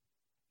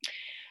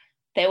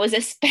there was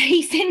a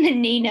space in the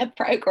NINA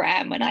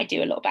program when I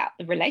do a lot about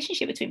the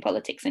relationship between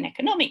politics and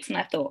economics, and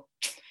I thought,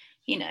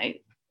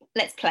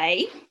 let's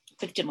play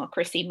with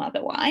Democracy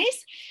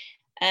Motherwise.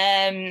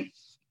 And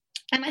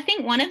I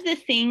think one of the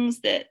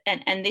things that,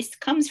 and this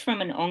comes from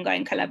an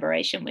ongoing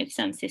collaboration with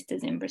some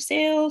sisters in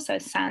Brazil. So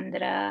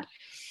Sandra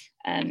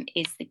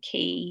is the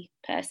key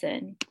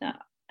person,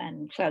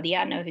 and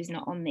Claudiano, who's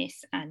not on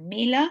this, and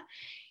Mila.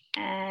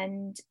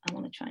 And I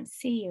want to try and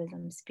see you as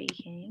I'm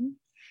speaking.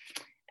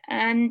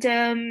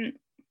 And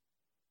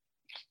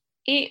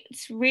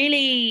it's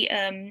really,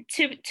 I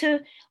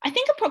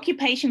think a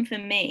preoccupation for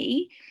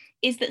me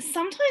is that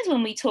sometimes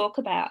when we talk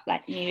about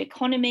like new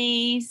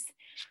economies,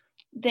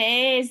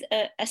 there's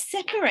a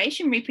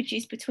separation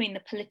reproduced between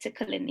the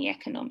political and the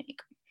economic,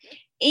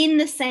 in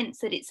the sense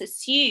that it's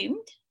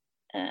assumed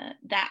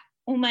that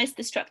almost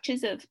the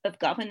structures of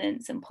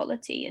governance and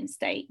polity and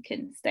state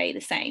can stay the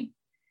same.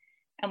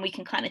 And we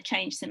can kind of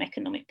change some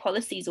economic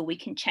policies, or we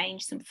can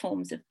change some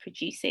forms of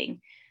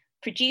producing.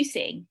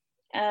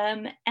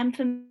 And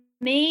for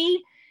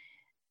me,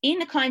 in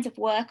the kinds of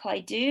work I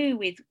do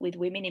with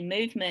women in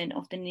movement,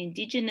 often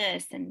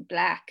Indigenous and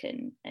Black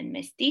and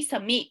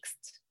Mestiza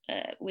mixed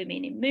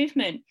women in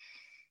movement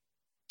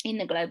in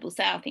the Global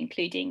South,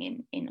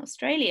 including in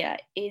Australia,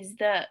 is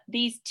that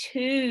these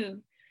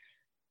two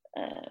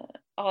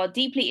are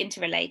deeply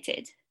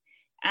interrelated.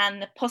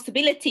 And the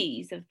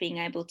possibilities of being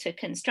able to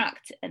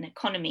construct an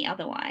economy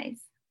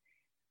otherwise,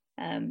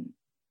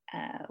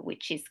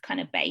 which is kind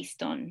of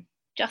based on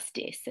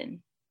justice and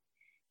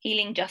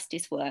healing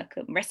justice work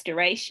and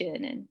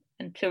restoration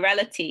and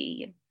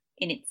plurality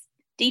in its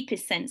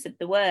deepest sense of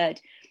the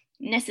word,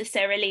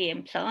 necessarily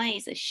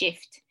implies a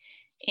shift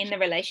in the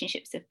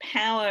relationships of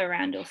power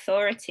around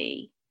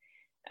authority,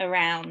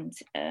 around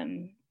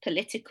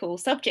political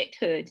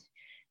subjecthood,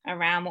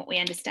 around what we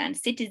understand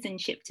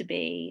citizenship to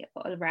be,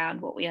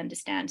 around what we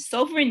understand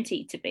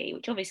sovereignty to be,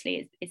 which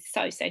obviously is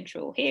so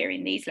central here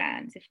in these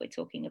lands if we're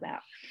talking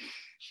about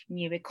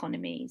new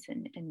economies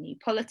and new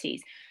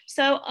polities.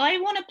 So I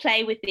want to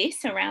play with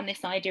this around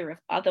this idea of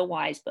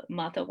otherwise but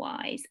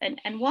motherwise. And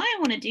why I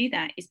want to do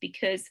that is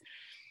because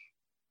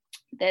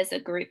there's a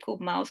group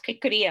called Mãos que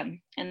Criam,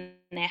 and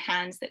they're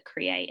hands that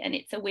create, and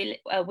it's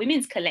a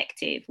women's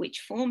collective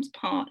which forms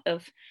part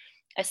of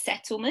a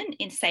settlement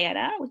in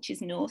Ceará, which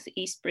is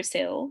northeast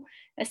Brazil,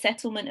 a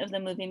settlement of the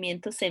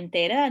Movimento Sem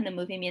Terra, and the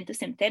Movimento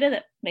Sem Terra,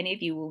 that many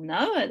of you will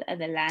know, are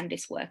the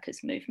landless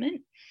workers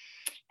movement.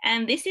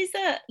 And this is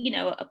a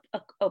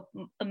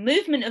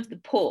movement of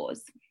the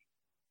pause,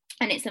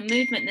 and it's a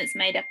movement that's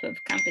made up of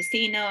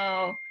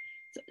campesino,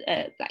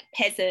 like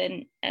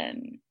peasant,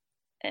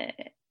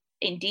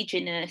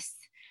 indigenous,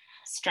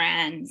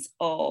 strands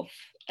of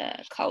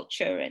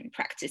culture and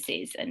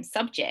practices and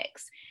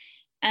subjects.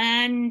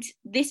 And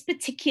this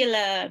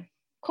particular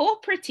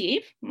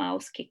cooperative,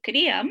 Maus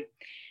Kikriam,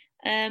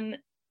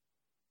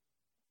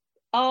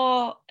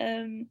 are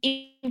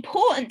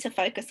important to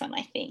focus on,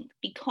 I think,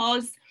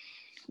 because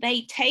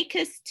they take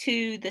us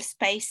to the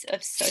space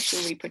of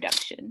social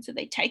reproduction. So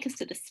they take us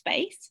to the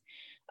space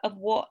of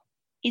what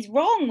is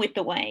wrong with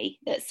the way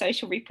that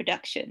social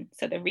reproduction,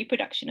 so the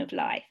reproduction of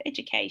life,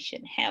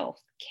 education,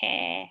 health,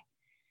 care,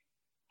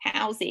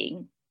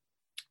 housing,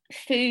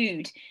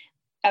 food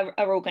are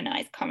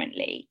organised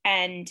currently,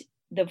 and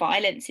the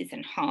violences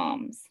and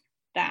harms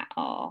that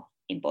are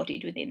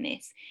embodied within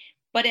this.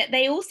 But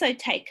they also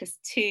take us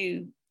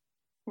to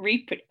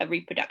a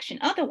reproduction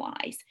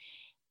otherwise.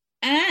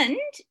 And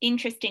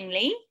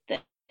interestingly,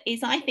 that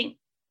is, I think,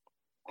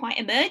 quite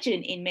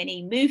emergent in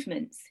many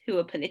movements who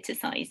are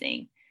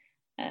politicising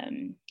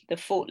the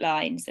fault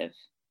lines of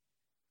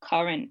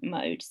current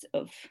modes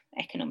of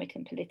economic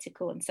and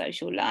political and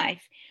social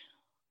life.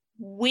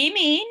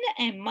 Women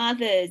and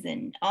mothers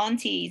and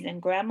aunties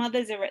and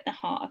grandmothers are at the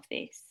heart of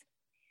this.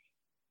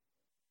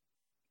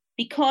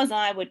 Because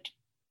I would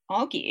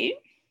argue,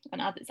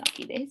 and others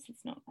argue this,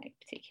 it's not like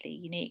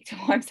particularly unique to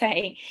what I'm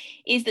saying,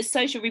 is that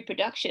social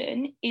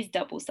reproduction is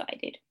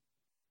double-sided.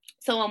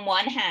 So on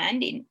one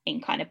hand,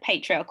 in kind of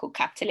patriarchal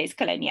capitalist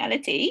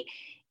coloniality,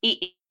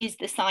 it is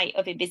the site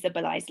of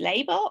invisibilized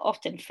labor,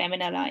 often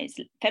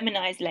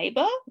feminized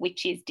labor,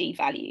 which is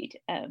devalued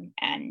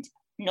and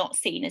not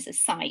seen as a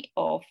site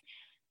of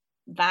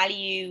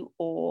value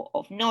or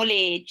of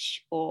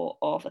knowledge or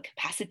of a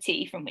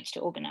capacity from which to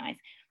organize.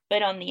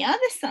 But on the other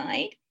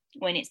side,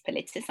 when it's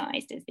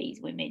politicized, as these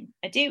women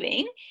are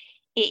doing,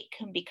 it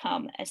can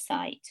become a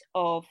site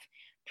of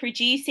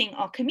producing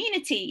our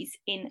communities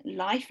in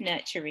life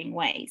nurturing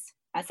ways,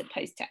 as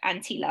opposed to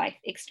anti-life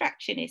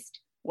extractionist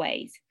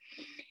ways.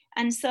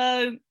 And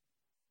so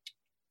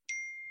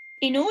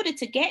in order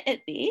to get at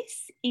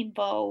this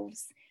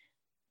involves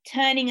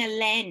turning a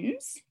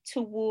lens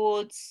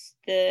towards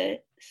the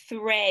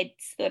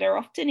threads that are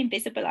often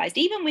invisibilized,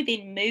 even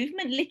within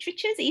movement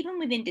literatures, even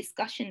within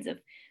discussions of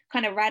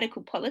kind of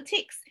radical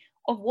politics,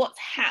 of what's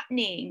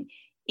happening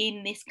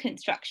in this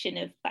construction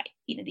of, like,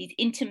 you know, these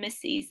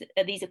intimacies,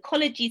 these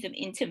ecologies of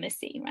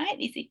intimacy, right?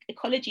 These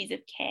ecologies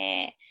of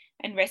care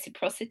and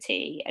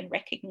reciprocity and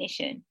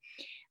recognition.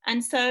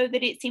 And so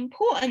that it's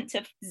important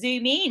to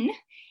zoom in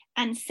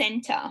and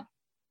center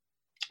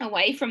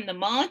away from the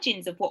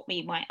margins of what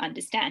we might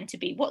understand to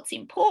be what's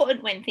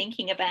important when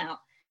thinking about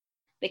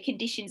the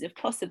conditions of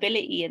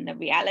possibility and the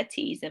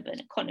realities of an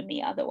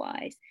economy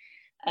otherwise,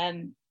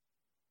 and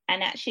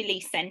actually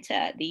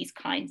center these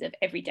kinds of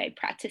everyday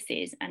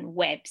practices and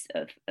webs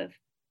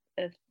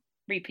of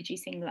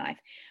reproducing life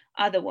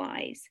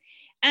otherwise.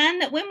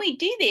 And that when we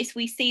do this,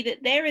 we see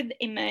that there are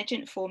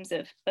emergent forms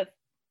of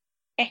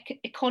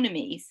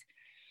economies,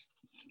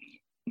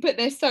 but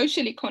they're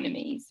social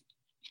economies,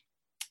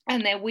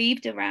 and they're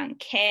weaved around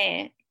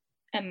care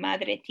and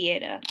madre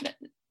tierra,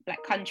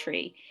 that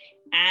country,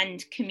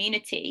 and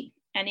community,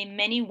 and in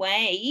many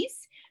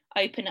ways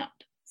open up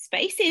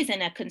spaces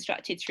and are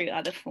constructed through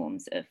other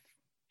forms of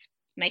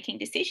making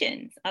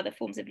decisions, other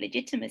forms of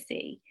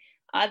legitimacy,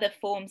 other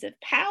forms of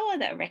power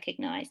that are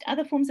recognized,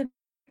 other forms of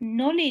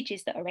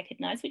knowledges that are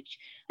recognized, which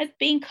has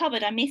been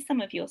covered. I missed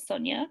some of yours,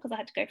 Sonia, because I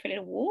had to go for a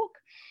little walk.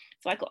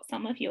 So I got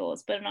some of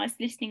yours, but when I was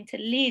listening to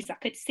Liz, I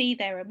could see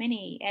there are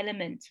many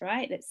elements,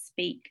 right, that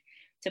speak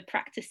to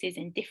practices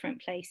in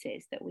different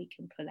places that we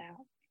can pull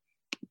out.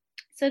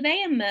 So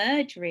they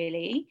emerge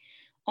really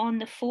on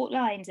the fault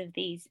lines of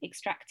these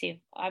extractive,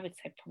 I would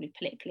say probably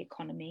political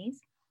economies.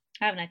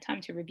 I haven't had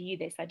time to review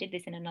this. I did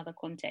this in another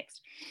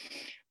context,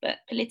 but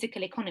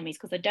political economies,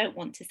 because I don't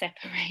want to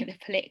separate the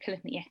political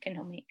and the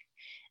economic.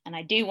 And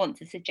I do want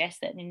to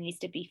suggest that there needs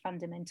to be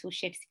fundamental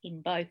shifts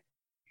in both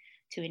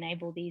to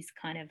enable these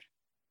kind of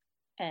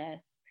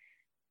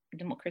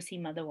democracy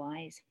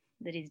motherwise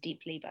that is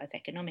deeply both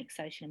economic,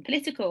 social and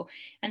political.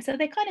 And so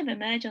they kind of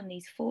emerge on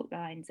these fault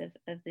lines of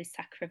the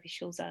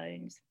sacrificial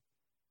zones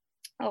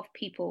of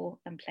people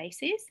and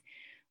places,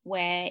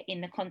 where in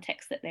the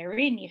context that they're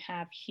in, you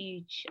have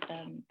huge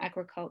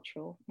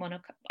agricultural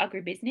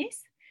agribusiness,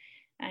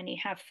 and you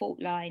have fault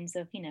lines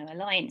of, you know,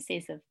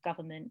 alliances of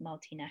government,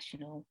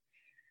 multinational,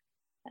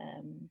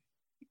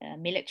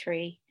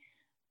 military,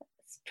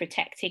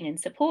 protecting and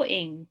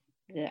supporting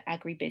the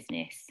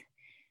agribusiness,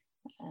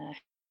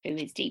 who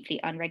is deeply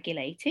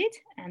unregulated,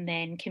 and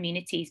then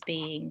communities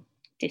being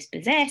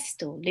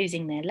dispossessed or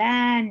losing their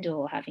land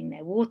or having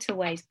their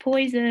waterways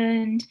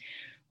poisoned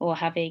or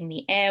having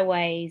the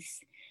airways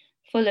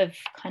full of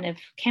kind of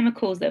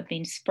chemicals that have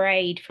been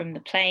sprayed from the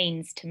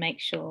plains to make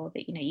sure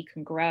that, you know, you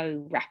can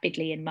grow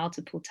rapidly and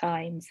multiple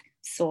times,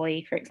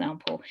 soy, for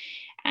example,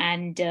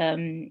 and,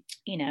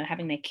 you know,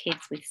 having their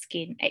kids with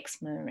skin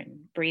eczema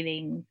and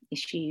breathing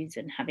issues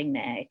and having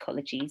their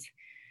ecologies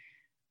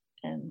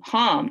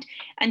harmed.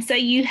 And so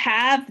you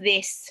have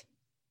this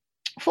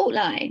fault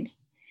line,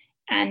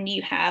 and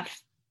you have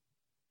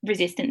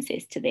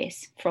resistances to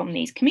this from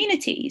these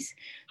communities.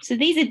 So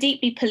these are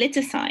deeply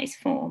politicized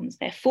forms.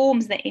 They're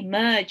forms that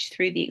emerge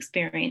through the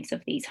experience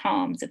of these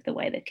harms of the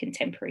way the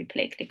contemporary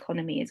political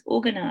economy is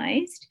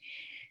organized.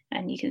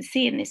 And you can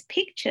see in this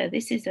picture,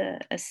 this is a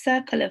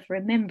circle of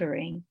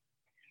remembering.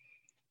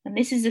 And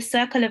this is a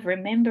circle of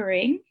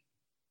remembering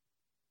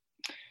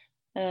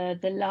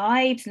the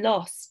lives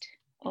lost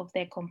of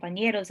their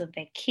compañeros, of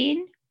their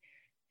kin,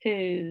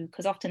 who,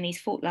 because often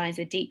these fault lines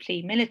are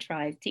deeply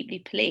militarized, deeply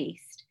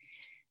policed.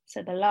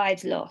 So the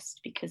lives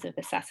lost because of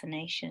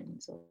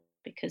assassinations or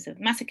because of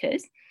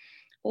massacres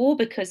or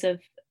because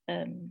of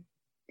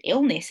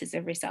illness as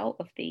a result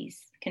of these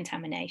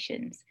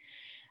contaminations.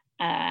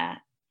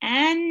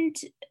 And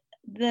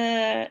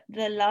the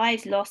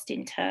lives lost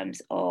in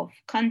terms of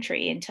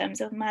country, in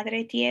terms of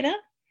Madre Tierra.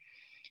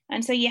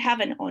 And so you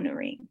have an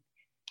honoring.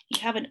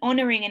 You have an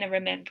honoring and a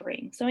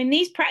remembering. So in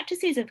these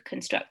practices of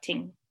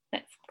constructing,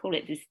 let's call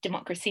it this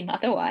democracy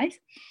otherwise,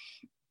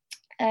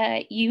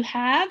 you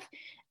have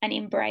an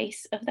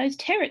embrace of those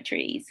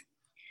territories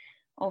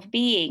of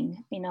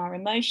being in our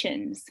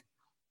emotions,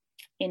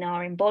 in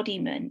our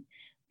embodiment,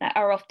 that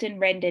are often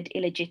rendered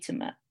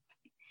illegitimate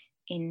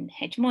in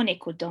hegemonic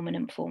or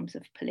dominant forms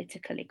of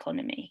political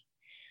economy.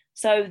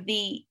 So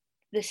the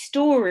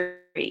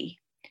story,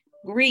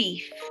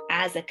 grief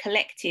as a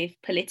collective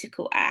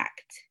political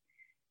act,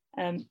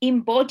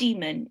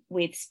 embodiment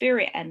with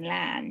spirit and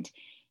land,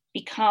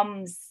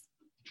 becomes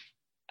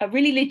a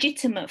really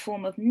legitimate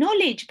form of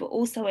knowledge, but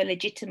also a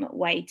legitimate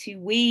way to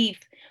weave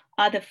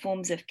other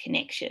forms of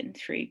connection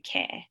through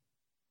care.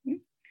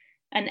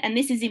 And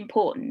this is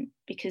important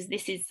because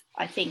this is,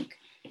 I think,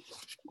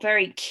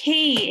 very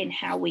key in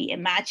how we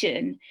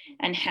imagine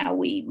and how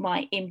we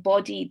might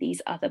embody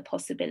these other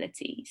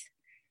possibilities.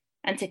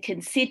 And to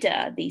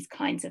consider these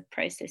kinds of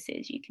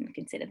processes, you can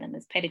consider them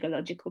as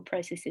pedagogical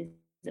processes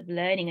of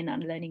learning and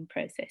unlearning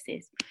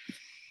processes.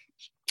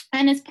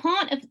 And as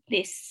part of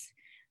this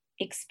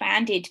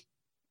expanded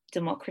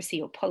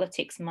democracy or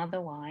politics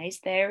otherwise,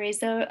 there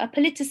is a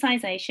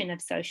politicization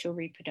of social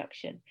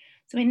reproduction.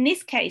 So in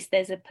this case,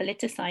 there's a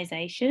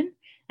politicization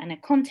and a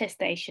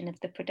contestation of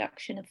the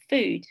production of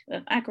food,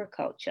 of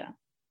agriculture,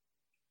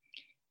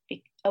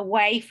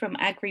 away from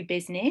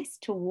agribusiness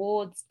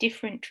towards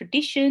different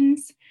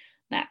traditions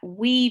that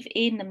weave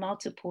in the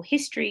multiple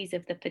histories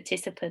of the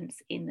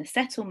participants in the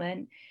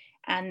settlement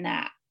and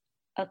that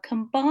are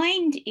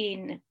combined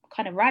in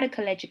kind of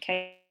radical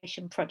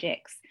education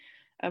projects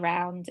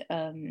around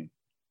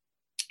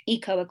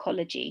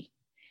ecoecology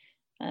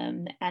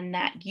and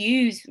that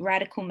use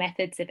radical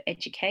methods of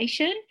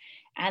education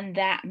and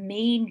that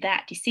mean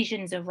that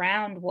decisions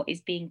around what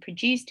is being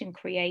produced and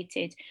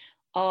created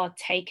are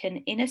taken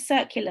in a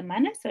circular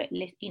manner. So,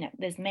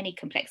 there's many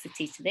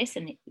complexities to this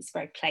and it's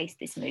very placed,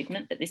 this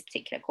movement, but this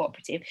particular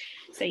cooperative.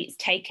 So it's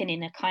taken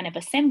in a kind of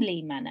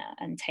assembly manner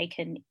and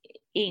taken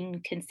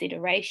in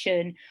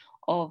consideration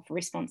of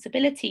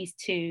responsibilities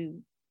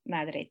to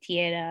Madre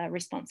Tierra,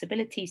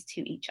 responsibilities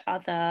to each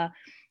other.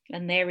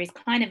 And there is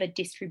kind of a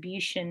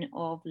distribution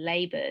of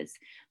labors,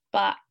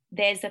 but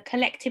there's a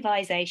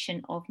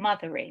collectivization of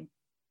mothering.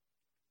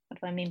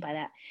 What do I mean by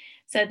that?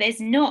 So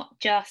there's not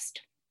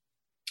just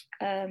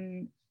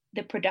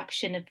the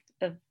production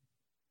of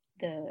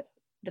the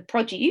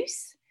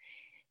produce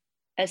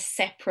as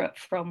separate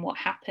from what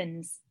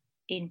happens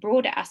in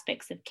broader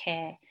aspects of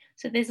care.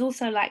 So there's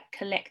also like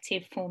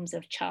collective forms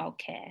of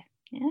childcare,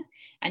 yeah?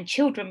 And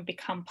children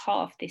become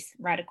part of this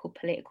radical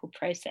political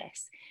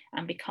process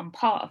and become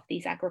part of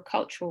these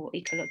agricultural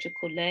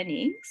ecological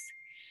learnings.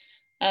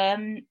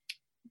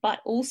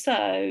 But also,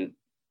 I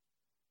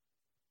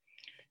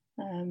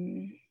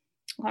can't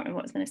remember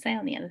what I was going to say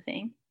on the other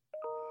thing.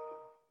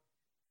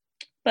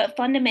 But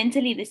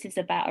fundamentally, this is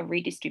about a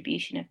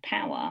redistribution of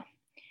power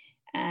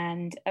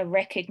and a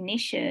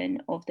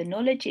recognition of the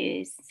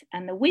knowledges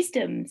and the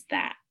wisdoms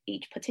that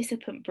each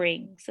participant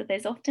brings. So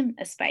there's often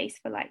a space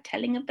for like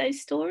telling of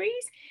those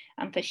stories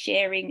and for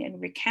sharing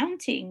and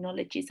recounting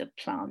knowledges of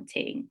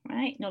planting,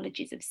 right?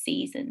 Knowledges of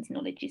seasons,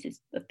 knowledges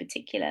of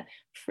particular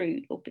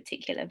fruit or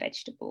particular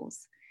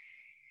vegetables.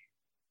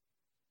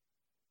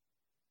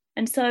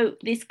 And so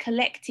this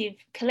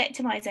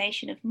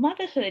collectivization of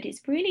motherhood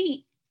is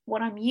really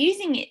what I'm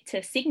using it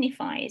to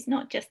signify is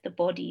not just the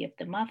body of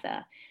the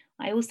mother.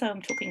 I also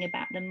am talking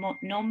about the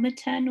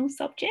non-maternal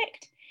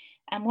subject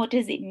and what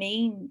does it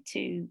mean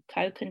to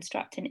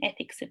co-construct an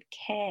ethics of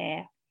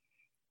care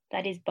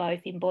that is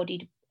both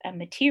embodied and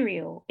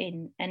material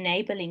in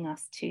enabling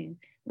us to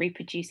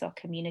reproduce our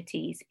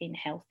communities in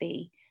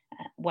healthy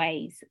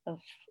ways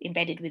of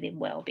embedded within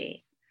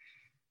well-being.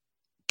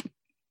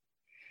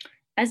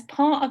 As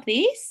part of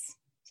this,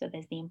 so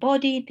there's the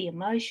embodied, the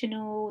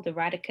emotional, the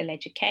radical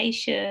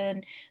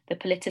education, the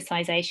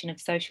politicization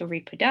of social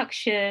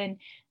reproduction,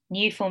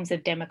 new forms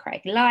of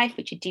democratic life,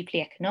 which are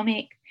deeply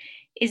economic,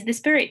 is the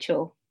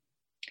spiritual.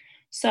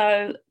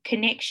 So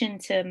connection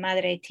to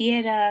Madre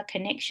Tierra,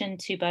 connection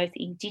to both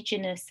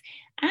indigenous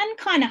and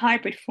kind of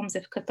hybrid forms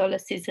of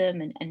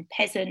Catholicism and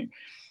peasant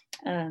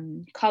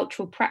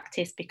cultural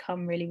practice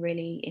become really,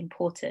 really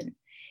important.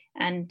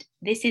 And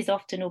this is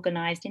often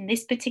organised in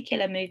this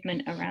particular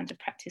movement around a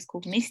practice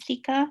called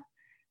Mystica.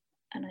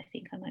 And I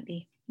think I might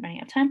be running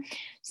out of time.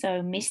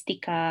 So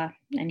Mystica,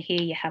 and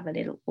here you have a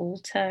little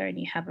altar and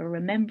you have a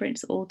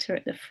remembrance altar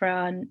at the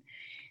front.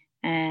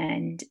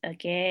 And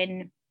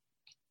again,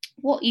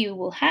 what you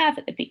will have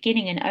at the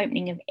beginning and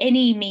opening of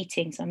any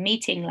meeting, so a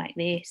meeting like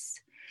this,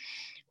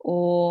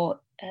 or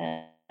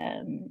a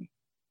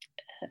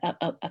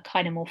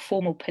kind of more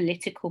formal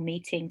political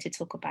meeting to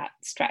talk about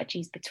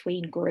strategies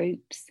between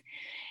groups,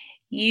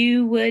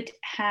 you would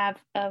have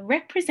a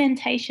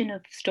representation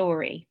of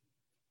story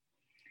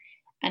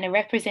and a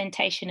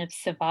representation of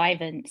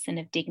survivance and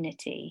of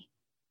dignity.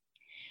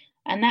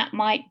 And that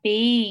might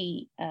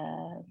be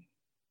an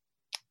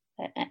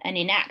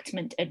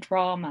enactment, a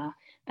drama,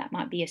 that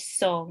might be a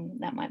song,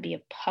 that might be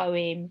a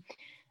poem.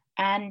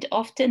 And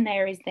often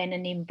there is then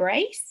an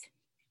embrace,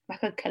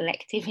 like a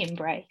collective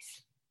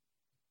embrace.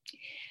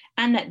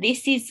 And that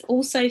this is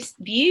also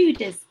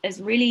viewed as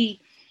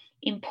really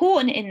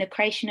important in the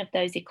creation of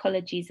those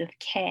ecologies of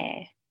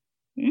care,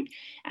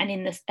 and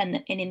in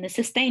the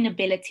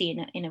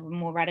sustainability in a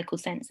more radical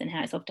sense than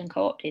how it's often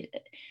co-opted,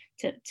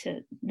 to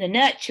the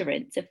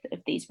nurturance of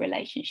these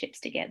relationships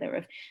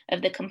together,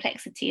 of the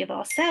complexity of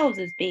ourselves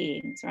as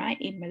beings,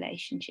 right, in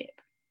relationship.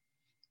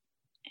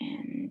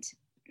 And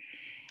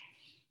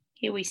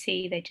here we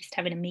see they're just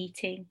having a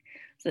meeting.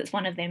 So it's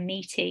one of their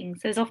meetings.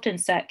 There's often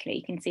circular,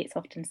 you can see it's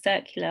often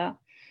circular.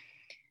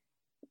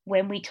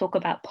 When we talk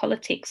about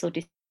politics or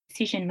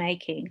decision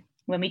making,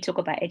 when we talk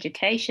about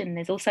education,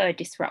 there's also a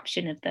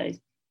disruption of those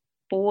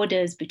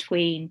borders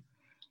between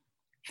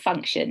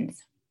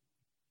functions.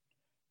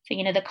 So,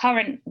 you know, the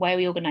current way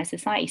we organise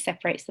society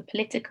separates the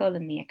political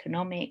and the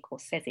economic, or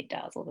says it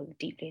does, although they're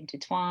deeply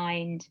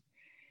intertwined,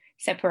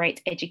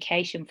 separates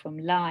education from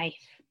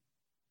life,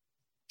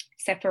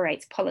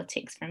 separates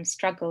politics from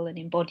struggle and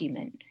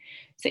embodiment.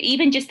 So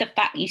even just the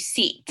fact you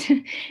sit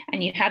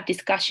and you have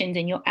discussions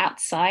and you're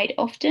outside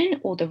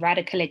often, or the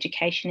radical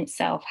education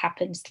itself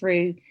happens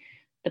through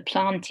the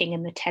planting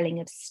and the telling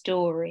of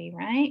story,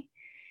 right?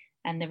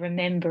 And the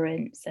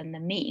remembrance and the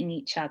meeting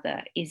each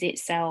other is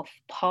itself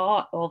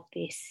part of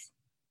this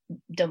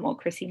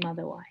democracy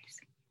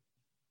motherwise.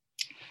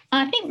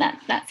 I think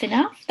that's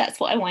enough. That's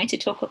what I wanted to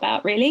talk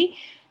about, really.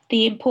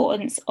 The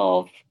importance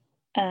of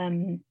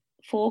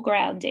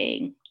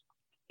foregrounding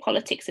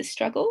politics as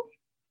struggle,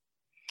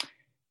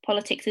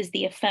 politics as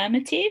the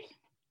affirmative,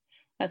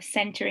 of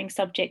centering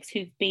subjects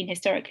who've been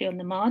historically on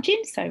the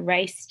margin, so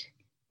raced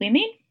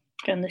women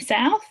from the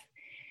South,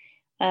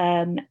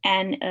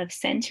 and of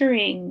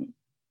centering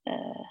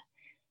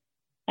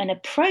an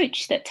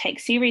approach that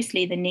takes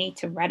seriously the need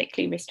to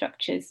radically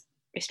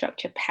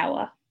restructure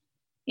power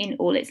in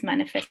all its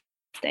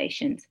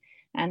manifestations,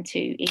 and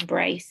to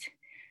embrace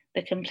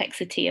the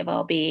complexity of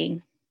our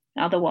being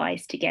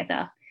otherwise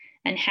together,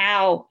 and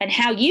how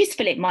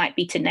useful it might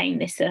be to name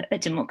this a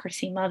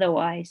democracy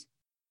motherwise.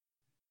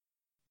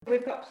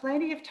 We've got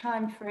plenty of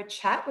time for a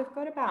chat. We've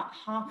got about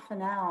half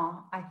an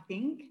hour, I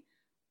think.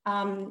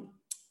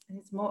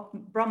 There's more.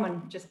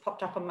 Bronwyn just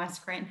popped up on my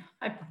screen.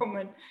 Hi,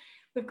 Bronwyn.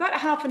 We've got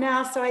half an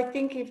hour, so I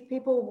think if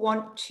people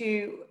want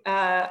to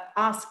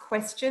ask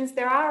questions,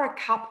 there are a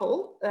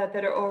couple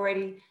that are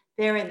already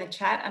there in the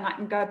chat, and I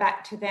can go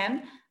back to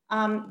them.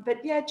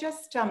 But yeah,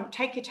 just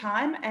take your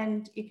time,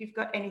 and if you've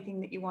got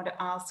anything that you want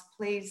to ask,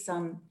 please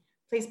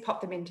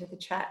pop them into the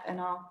chat, and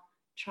I'll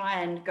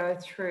try and go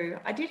through.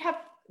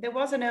 There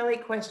was an early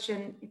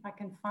question, if I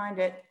can find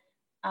it,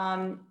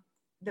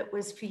 that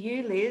was for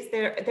you, Liz.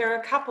 There are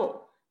a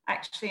couple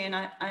actually, and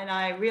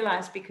I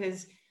realised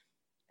because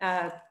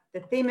the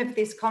theme of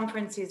this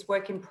conference is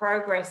work in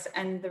progress,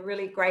 and the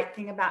really great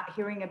thing about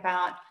hearing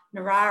about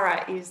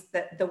Narara is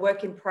that the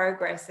work in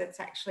progress, it's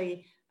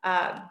actually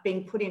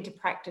being put into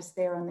practice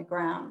there on the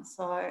ground.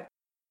 So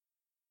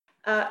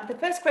the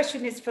first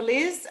question is for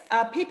Liz.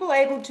 Are people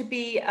able to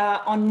be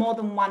on more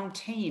than one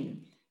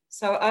team?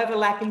 So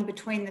overlapping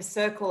between the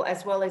circle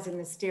as well as in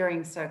the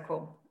steering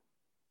circle?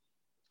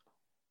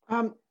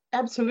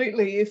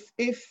 Absolutely.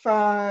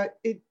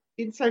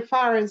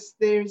 Insofar as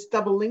there's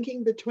double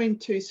linking between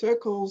two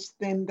circles,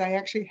 then they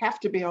actually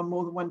have to be on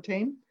more than one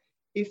team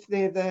if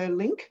they're the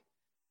link.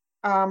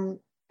 And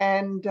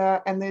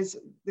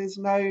there's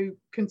no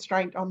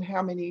constraint on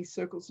how many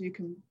circles you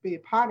can be a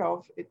part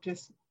of. It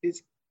just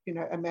is, you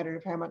know, a matter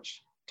of how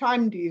much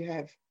time do you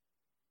have.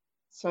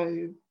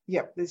 So,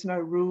 yeah, there's no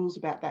rules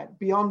about that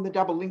beyond the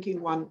double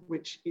linking one,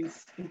 which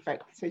is, in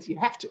fact, says you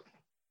have to.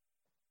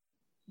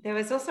 There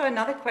was also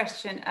another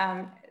question.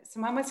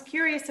 Someone was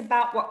curious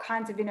about what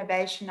kinds of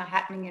innovation are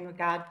happening in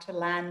regard to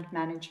land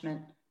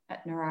management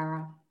at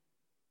Narara.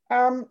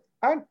 I'm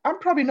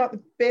probably not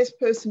the best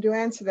person to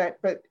answer that,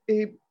 but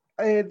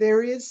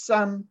there is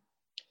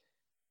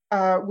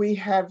we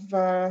have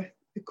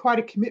quite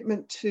a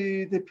commitment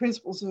to the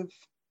principles of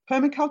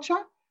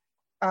permaculture,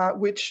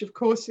 which of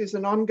course is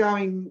an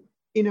ongoing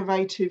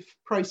innovative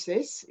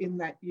process in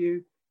that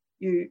you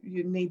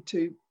need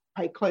to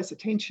pay close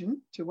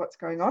attention to what's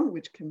going on,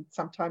 which can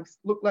sometimes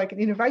look like an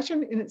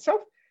innovation in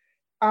itself.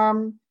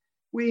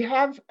 We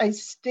have a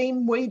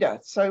steam weeder.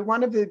 So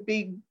one of the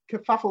big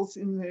kerfuffles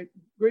in the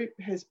group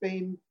has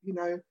been, you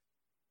know,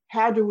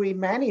 how do we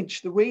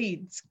manage the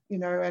weeds, you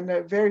know, and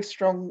a very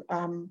strong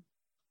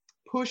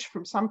push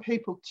from some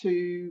people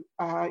to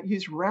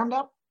use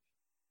Roundup,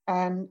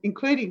 and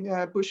including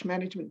bush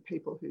management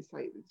people who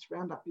say this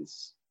Roundup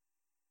is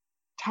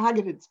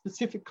targeted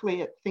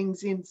specifically at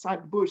things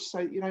inside the bush so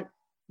you don't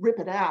rip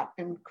it out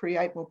and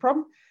create more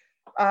problem.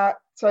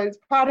 So as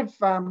part of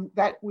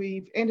that,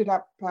 we've ended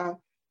up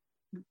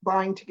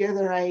buying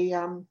together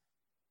a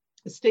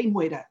steam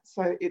weeder.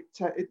 So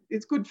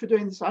it's good for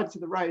doing the sides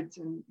of the roads,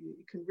 and you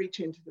can reach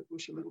into the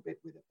bush a little bit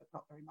with it, but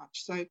not very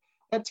much. So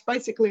that's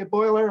basically a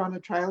boiler on a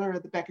trailer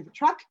at the back of a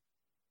truck.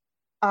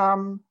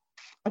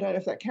 I don't know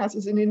if that counts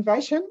as an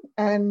innovation.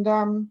 And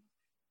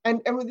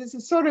there's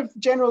a sort of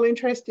general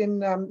interest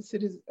in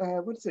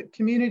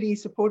community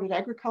supported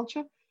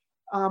agriculture.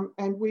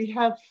 And we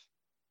have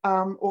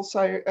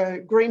also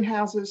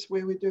greenhouses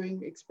where we're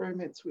doing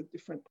experiments with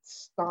different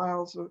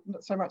styles, or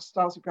not so much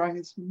styles of growing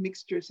as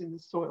mixtures in the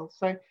soil.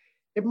 So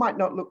it might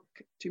not look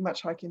too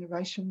much like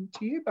innovation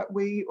to you, but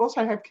we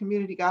also have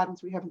community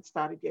gardens we haven't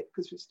started yet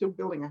because we're still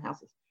building our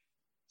houses.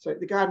 So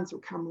the gardens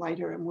will come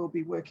later, and we'll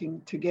be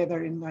working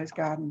together in those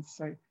gardens.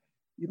 So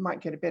you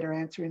might get a better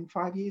answer in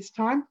 5 years'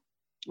 time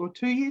or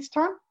 2 years'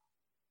 time.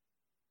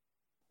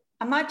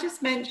 I might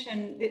just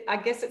mention, I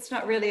guess it's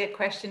not really a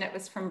question, it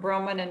was from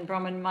Bronwyn, and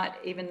Bronwyn might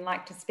even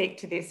like to speak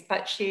to this,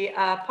 but she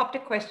popped a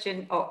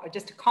question, or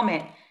just a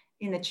comment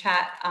in the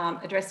chat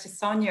addressed to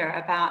Sonia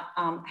about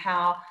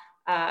how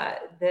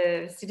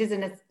the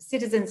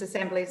Citizens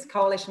Assembly's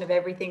Coalition of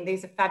Everything,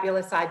 these are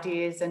fabulous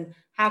ideas, and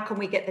how can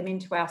we get them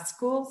into our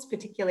schools,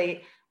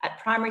 particularly at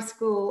primary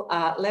school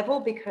level,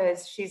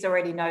 because she's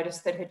already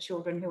noticed that her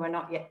children who are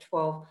not yet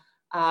 12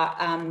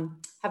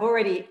 have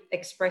already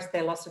expressed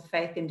their loss of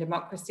faith in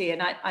democracy.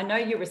 And I know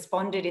you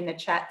responded in the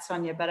chat,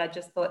 Sonia, but I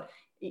just thought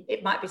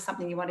it might be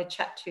something you want to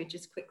chat to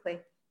just quickly.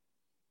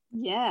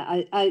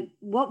 Yeah,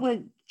 what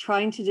we're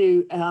trying to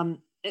do,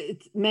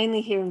 it's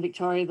mainly here in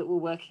Victoria that we're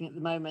working at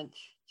the moment,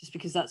 just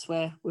because that's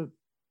where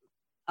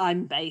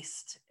I'm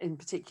based in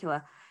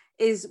particular,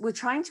 is we're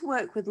trying to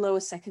work with lower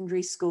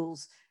secondary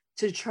schools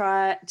to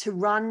try to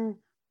run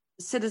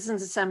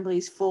citizens'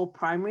 assemblies for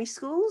primary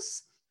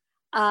schools.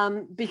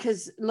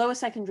 Because lower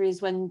secondary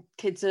is when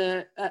kids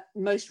are at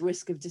most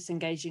risk of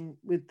disengaging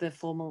with the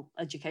formal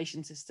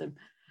education system.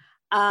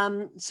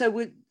 So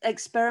we're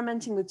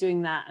experimenting with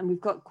doing that, and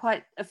we've got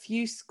quite a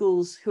few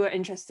schools who are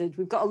interested.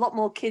 We've got a lot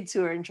more kids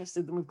who are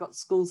interested than we've got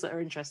schools that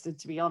are interested,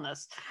 to be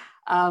honest.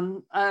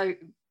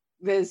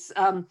 There's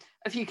a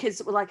few kids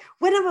that were like,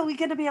 when are we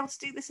going to be able to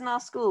do this in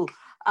our school?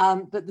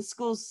 But the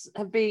schools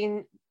have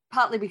been,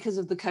 partly because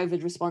of the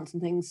COVID response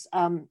and things,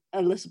 a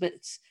little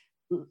bit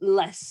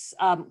less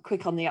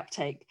quick on the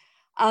uptake.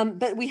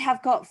 But we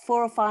have got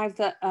 4 or 5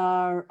 that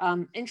are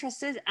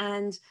interested,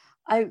 and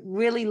I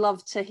really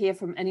love to hear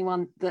from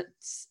anyone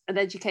that's an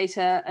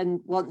educator and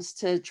wants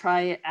to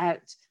try it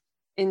out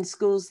in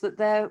schools that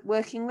they're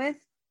working with,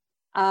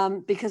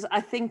 because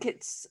I think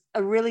it's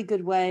a really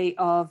good way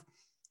of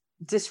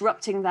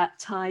disrupting that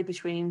tie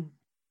between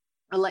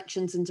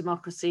elections and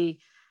democracy,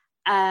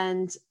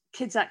 and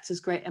kids act as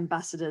great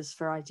ambassadors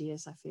for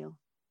ideas, I feel.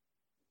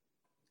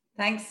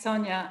 Thanks,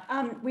 Sonia.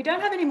 We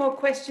don't have any more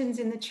questions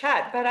in the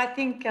chat, but I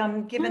think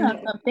given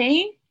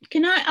something,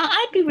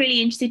 I'd be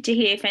really interested to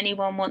hear if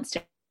anyone wants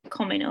to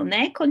comment on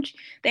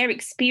their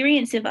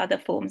experience of other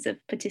forms of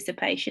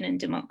participation and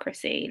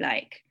democracy,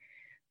 like,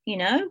 you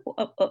know,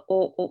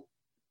 or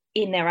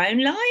in their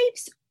own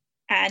lives,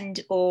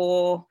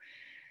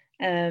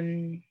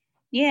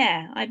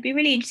 yeah, I'd be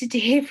really interested to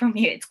hear from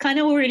you. It's kind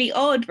of really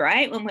odd,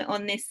 right, when we're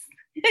on this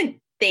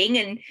thing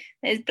and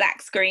there's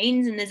black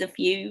screens and there's a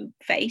few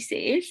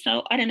faces.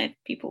 So I don't know if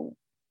people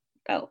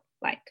felt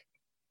like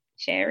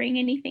sharing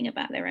anything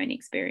about their own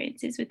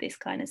experiences with this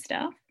kind of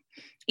stuff,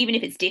 even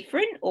if it's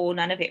different or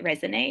none of it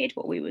resonated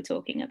what we were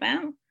talking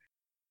about.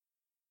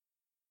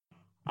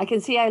 I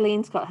can see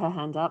Eileen's got her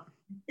hand up.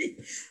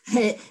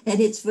 And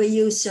it's for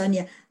you,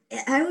 Sonia.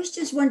 I was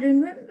just wondering,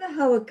 remember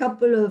how a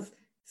couple of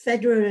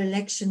federal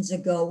elections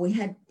ago we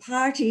had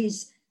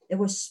parties, there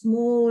were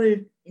small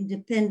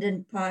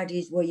independent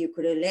parties where you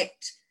could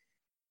elect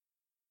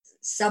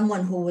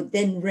someone who would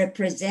then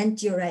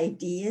represent your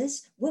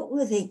ideas. What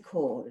were they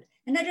called?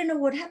 And I don't know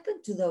what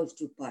happened to those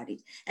 2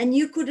 parties. And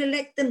you could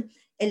elect them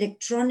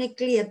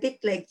electronically, a bit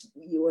like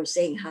you were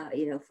saying, how,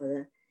 you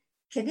know,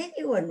 can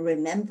anyone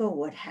remember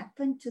what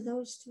happened to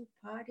those 2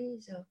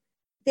 parties? Or,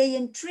 they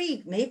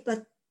intrigued me,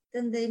 but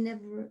then they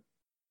never,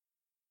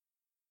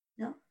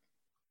 no?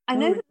 I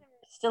know that there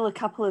are still a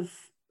couple of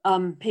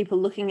people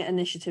looking at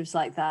initiatives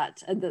like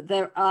that, and that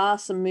there are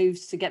some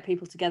moves to get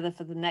people together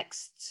for the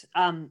next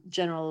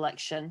general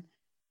election,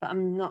 but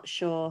I'm not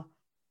sure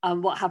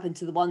what happened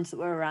to the ones that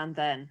were around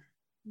then.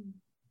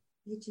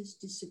 They just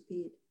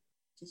disappeared.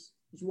 Just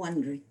was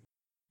wondering.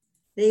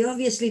 They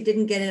obviously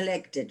didn't get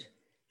elected.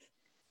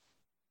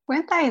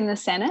 Weren't they in the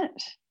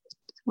Senate?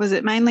 Was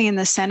it mainly in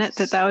the Senate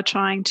that they were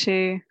trying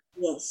to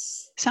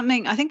Yes.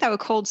 Something, I think they were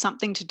called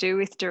something to do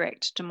with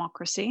direct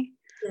democracy.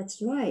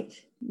 That's right.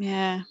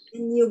 Yeah.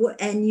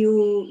 And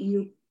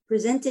you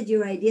presented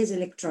your ideas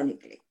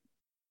electronically.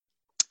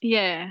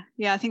 Yeah.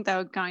 I think they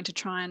were going to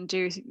try and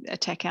do a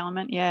tech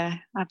element. Yeah,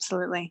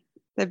 absolutely.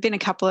 There have been a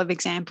couple of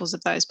examples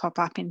of those pop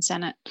up in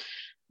Senate,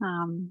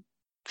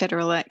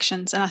 federal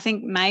elections, and I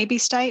think maybe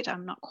state.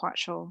 I'm not quite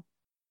sure.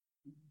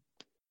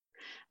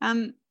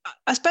 I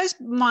suppose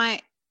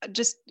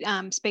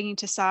speaking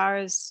to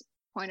Sarah's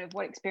point of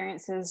what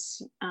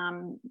experiences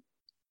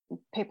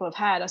people have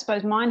had, I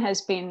suppose mine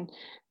has been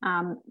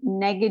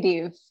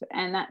negative,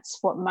 and that's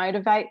what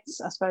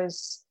motivates, I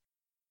suppose,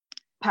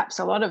 perhaps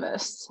a lot of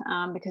us,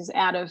 because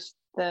out of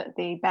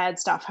the bad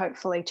stuff,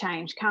 hopefully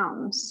change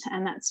comes,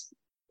 and that's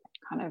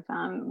kind of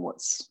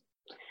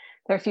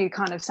there are a few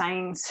kind of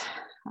sayings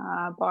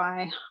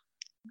by,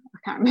 I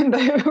can't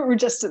remember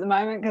just at the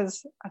moment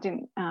because I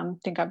didn't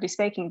think I'd be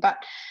speaking, but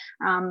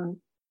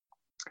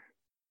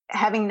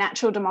having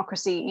natural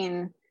democracy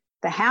in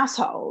the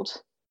household,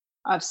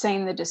 I've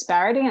seen the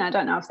disparity, and I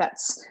don't know if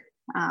that's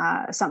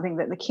something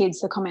that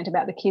the comment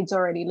about the kids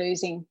already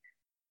losing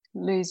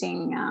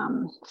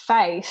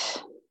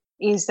faith,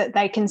 is that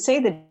they can see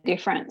the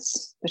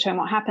difference between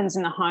what happens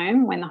in the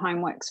home when the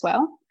home works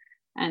well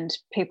and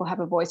people have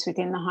a voice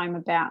within the home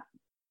about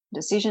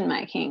decision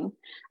making.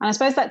 And I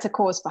suppose that's a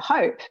cause for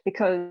hope,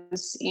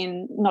 because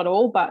in not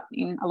all, but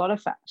in a lot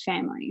of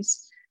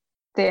families,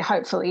 there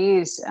hopefully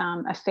is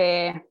a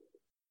fair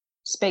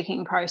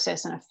speaking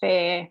process and a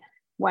fair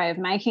way of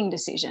making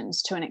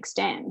decisions to an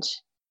extent,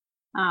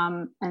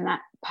 and that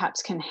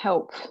perhaps can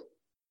help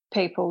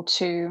people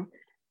to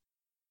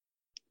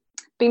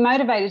be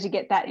motivated to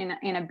get that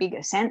in a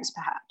bigger sense,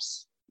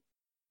 perhaps.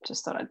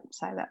 Just thought I'd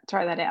say that,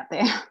 throw that out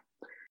there.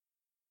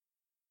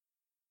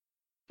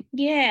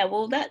 Yeah,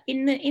 well, that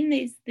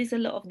there's a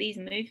lot of these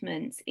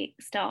movements. It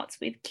starts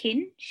with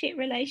kinship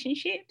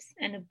relationships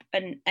and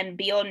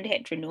beyond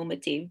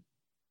heteronormative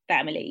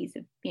families.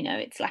 You know,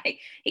 it's like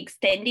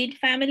extended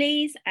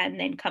families and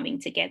then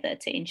coming together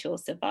to ensure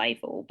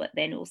survival, but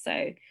then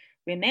also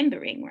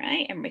remembering,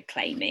 right, and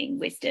reclaiming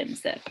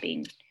wisdoms that have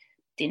been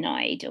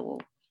denied, or,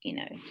 you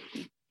know,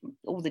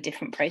 all the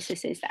different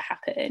processes that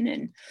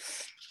happen.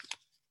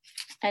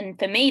 And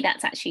for me,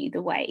 that's actually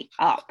the way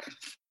up.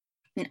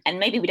 And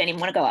maybe we don't even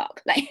want to go up,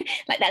 like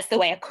that's the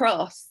way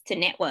across to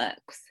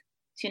networks,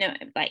 you know,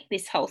 like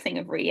this whole thing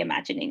of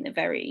reimagining the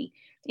very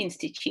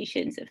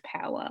institutions of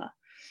power.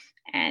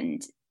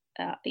 And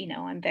you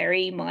know, I'm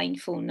very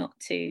mindful not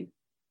to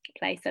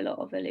place a lot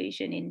of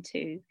illusion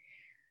into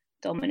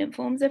dominant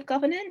forms of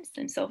governance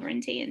and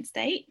sovereignty and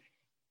state.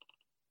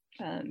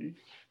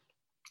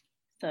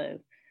 So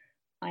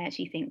I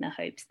actually think the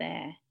hope's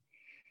there,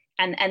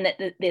 and that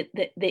the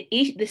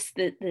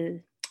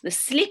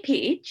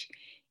slippage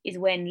is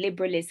when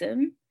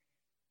liberalism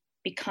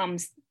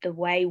becomes the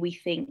way we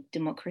think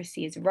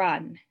democracy is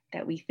run,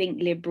 that we think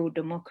liberal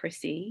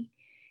democracy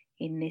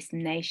in this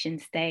nation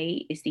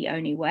state is the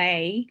only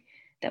way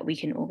that we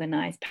can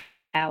organize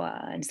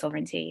power and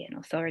sovereignty and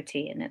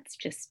authority. And that's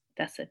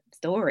a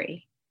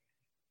story.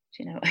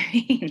 Do you know what I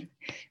mean?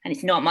 And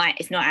it's not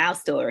our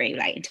story,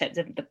 like in terms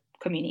of the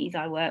communities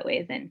I work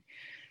with and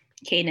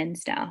kin and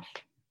stuff.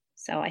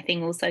 So I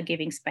think also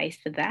giving space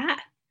for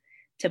that,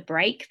 to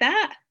break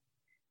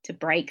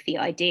the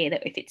idea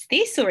that if it's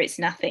this or it's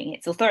nothing,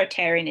 it's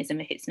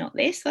authoritarianism. If it's not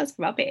this, that's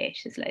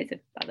rubbish. There's loads of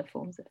other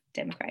forms of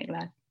democratic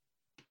life.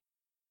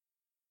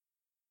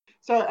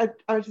 So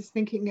I was just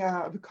thinking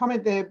of a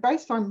comment there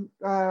based on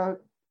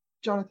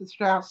Jonathan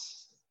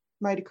Strauss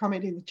made a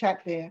comment in the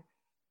chat there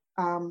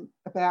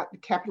about the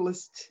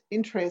capitalist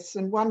interests,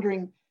 and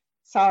wondering,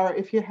 Sarah,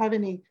 if you have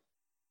any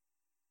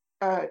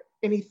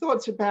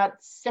thoughts about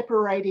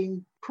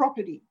separating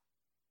property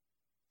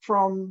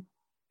from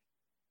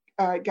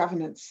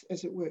governance,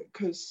 as it were,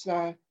 because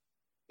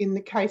in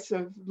the case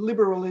of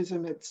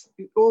liberalism, it's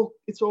all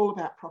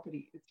about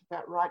property. It's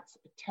about rights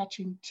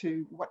attaching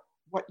to what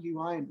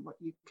you own, what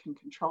you can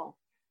control.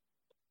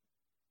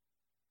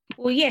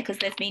 Well, yeah, because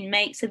there's been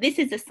so this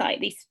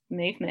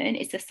movement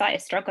is a site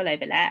of struggle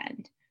over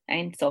land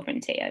and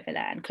sovereignty over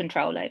land,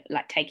 control over,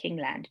 like taking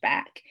land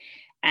back,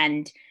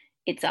 and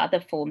it's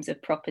other forms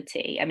of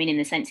property. I mean, in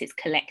the sense it's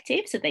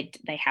collective, so they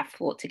have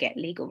fought to get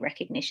legal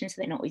recognition, so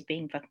they're not always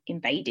being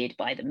invaded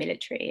by the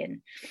military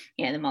and,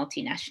 you know, the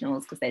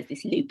multinationals, because there's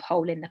this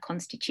loophole in the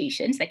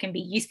constitution, so they can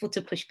be useful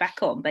to push back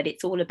on. But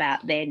it's all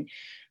about then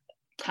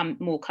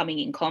more coming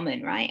in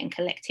common, right, and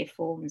collective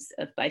forms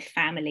of both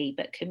family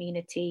but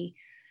community.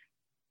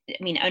 I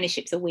mean,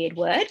 ownership's a weird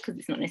word because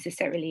it's not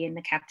necessarily in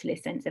the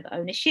capitalist sense of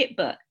ownership,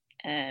 but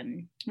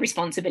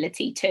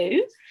responsibility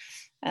too.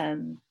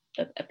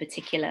 A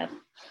particular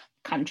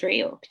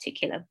country or a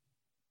particular,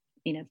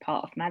 you know,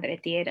 part of Madre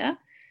Tierra.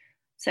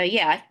 So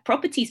yeah,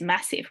 property's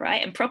massive,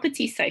 right? And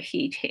property's so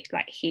huge,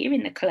 like here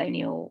in the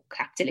colonial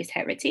capitalist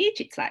heritage,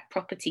 it's like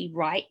property,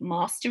 right,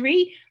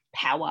 mastery,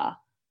 power,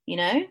 you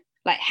know,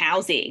 like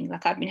housing.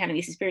 Like I've been having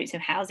this experience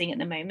of housing at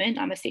the moment.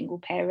 I'm a single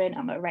parent,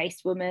 I'm a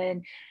race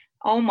woman,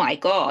 oh my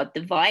God,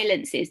 the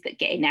violences that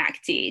get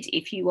enacted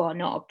if you are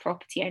not a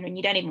property owner and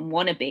you don't even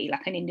want to be,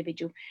 like an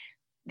individual,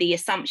 the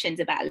assumptions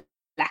about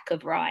lack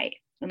of right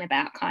and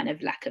about kind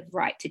of lack of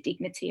right to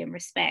dignity and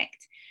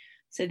respect.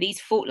 So these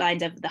fault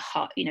lines over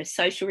the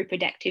social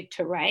reproductive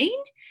terrain,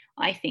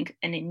 I think,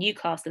 and in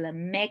Newcastle are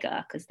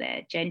mega because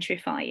they're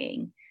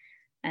gentrifying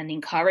and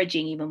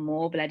encouraging even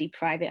more bloody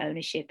private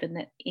ownership, and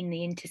that in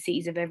the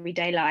interstices of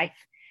everyday life,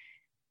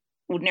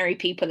 ordinary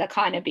people are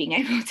kind of being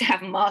able to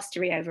have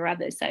mastery over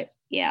others. So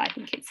yeah, I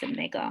think it's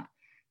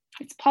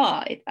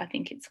I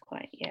think it's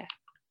quite, yeah.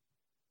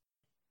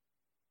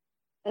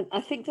 And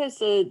I think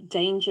there's a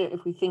danger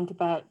if we think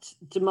about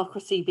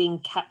democracy being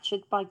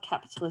captured by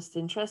capitalist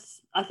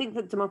interests. I think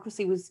that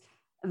democracy was,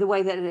 the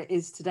way that it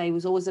is today,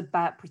 was always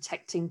about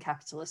protecting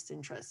capitalist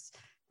interests.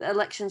 The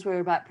elections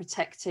were about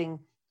protecting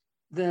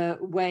the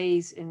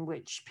ways in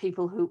which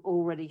people who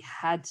already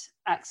had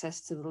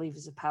access to the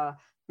levers of power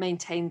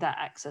maintained that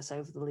access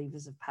over the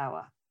levers of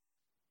power.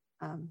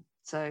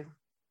 So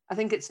I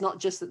think it's not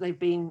just that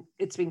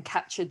it's been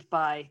captured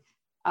by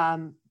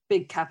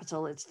big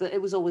capital, it's that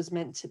it was always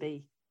meant to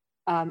be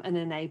an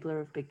enabler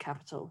of big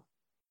capital.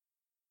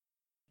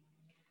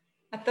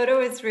 I thought it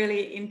was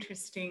really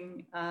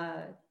interesting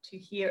to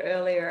hear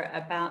earlier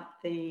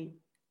about the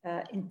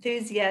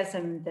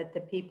enthusiasm that the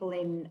people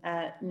in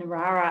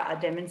Narara are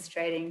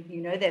demonstrating.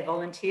 You know, they're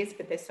volunteers,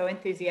 but they're so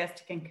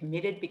enthusiastic and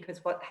committed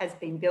because what has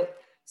been built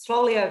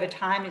slowly over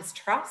time is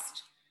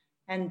trust,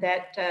 and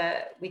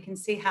that we can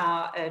see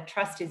how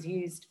trust is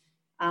used,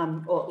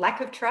 or lack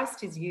of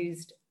trust is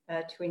used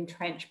to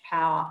entrench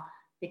power,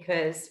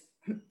 because,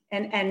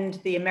 and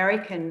the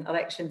American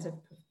elections have,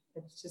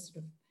 it's just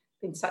sort of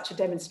been such a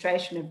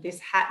demonstration of this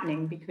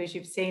happening, because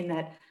you've seen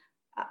that.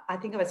 I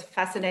think I was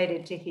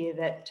fascinated to hear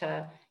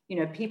that,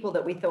 people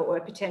that we thought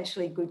were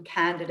potentially good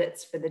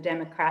candidates for the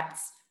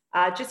Democrats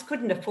just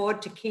couldn't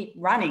afford to keep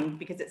running,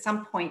 because at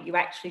some point you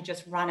actually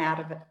just run out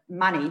of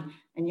money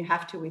and you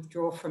have to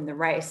withdraw from the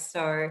race.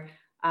 So,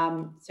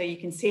 so you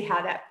can see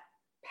how that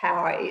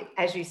power,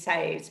 as you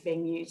say, is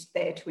being used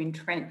there to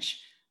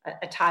entrench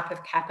a type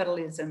of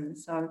capitalism.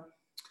 So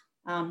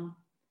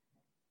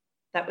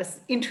that was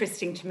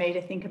interesting to me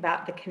to think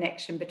about the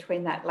connection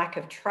between that lack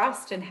of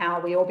trust and how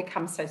we all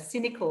become so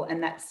cynical,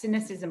 and that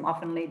cynicism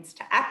often leads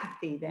to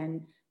apathy.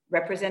 Then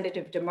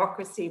representative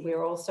democracy,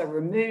 we're also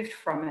removed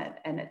from it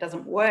and it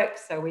doesn't work.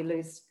 So we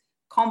lose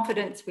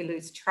confidence, we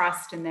lose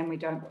trust, and then we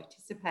don't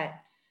participate.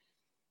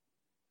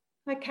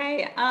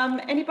 Okay,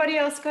 anybody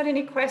else got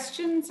any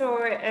questions,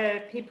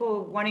 or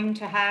people wanting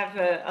to have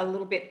a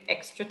little bit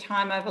extra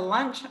time over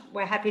lunch?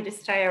 We're happy to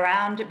stay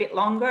around a bit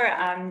longer.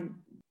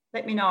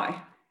 Let me know.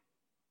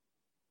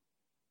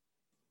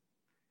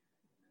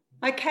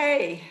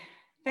 Okay,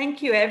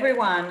 thank you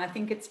everyone. I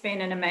think it's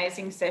been an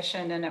amazing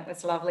session, and it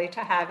was lovely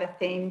to have a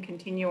theme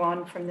continue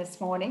on from this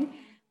morning.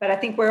 But I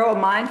think we're all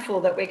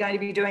mindful that we're going to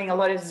be doing a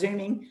lot of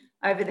Zooming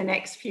over the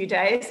next few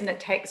days, and it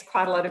takes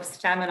quite a lot of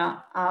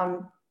stamina.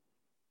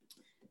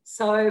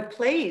 So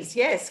please,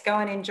 yes, go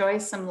and enjoy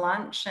some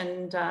lunch,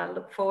 and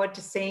look forward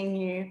to seeing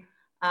you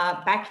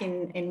back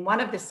in one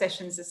of the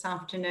sessions this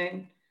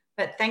afternoon.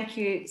 But thank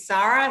you,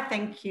 Sarah.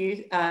 Thank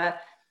you.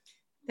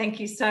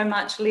 Thank you so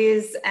much,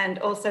 Liz, and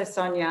also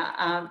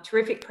Sonia.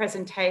 Terrific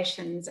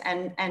presentations,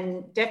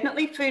 and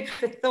definitely food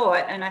for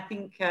thought. And I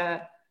think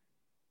a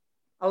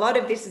lot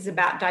of this is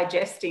about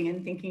digesting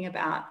and thinking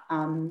about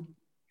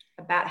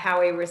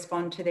how we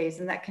respond to these,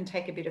 and that can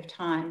take a bit of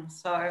time.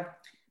 So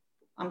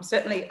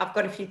I've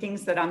got a few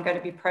things that I'm going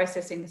to be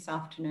processing this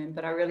afternoon,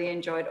 but I really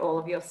enjoyed all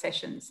of your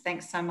sessions.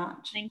 Thanks so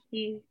much. Thank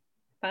you.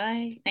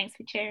 Bye. Thanks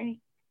for sharing.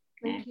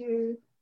 Thank you.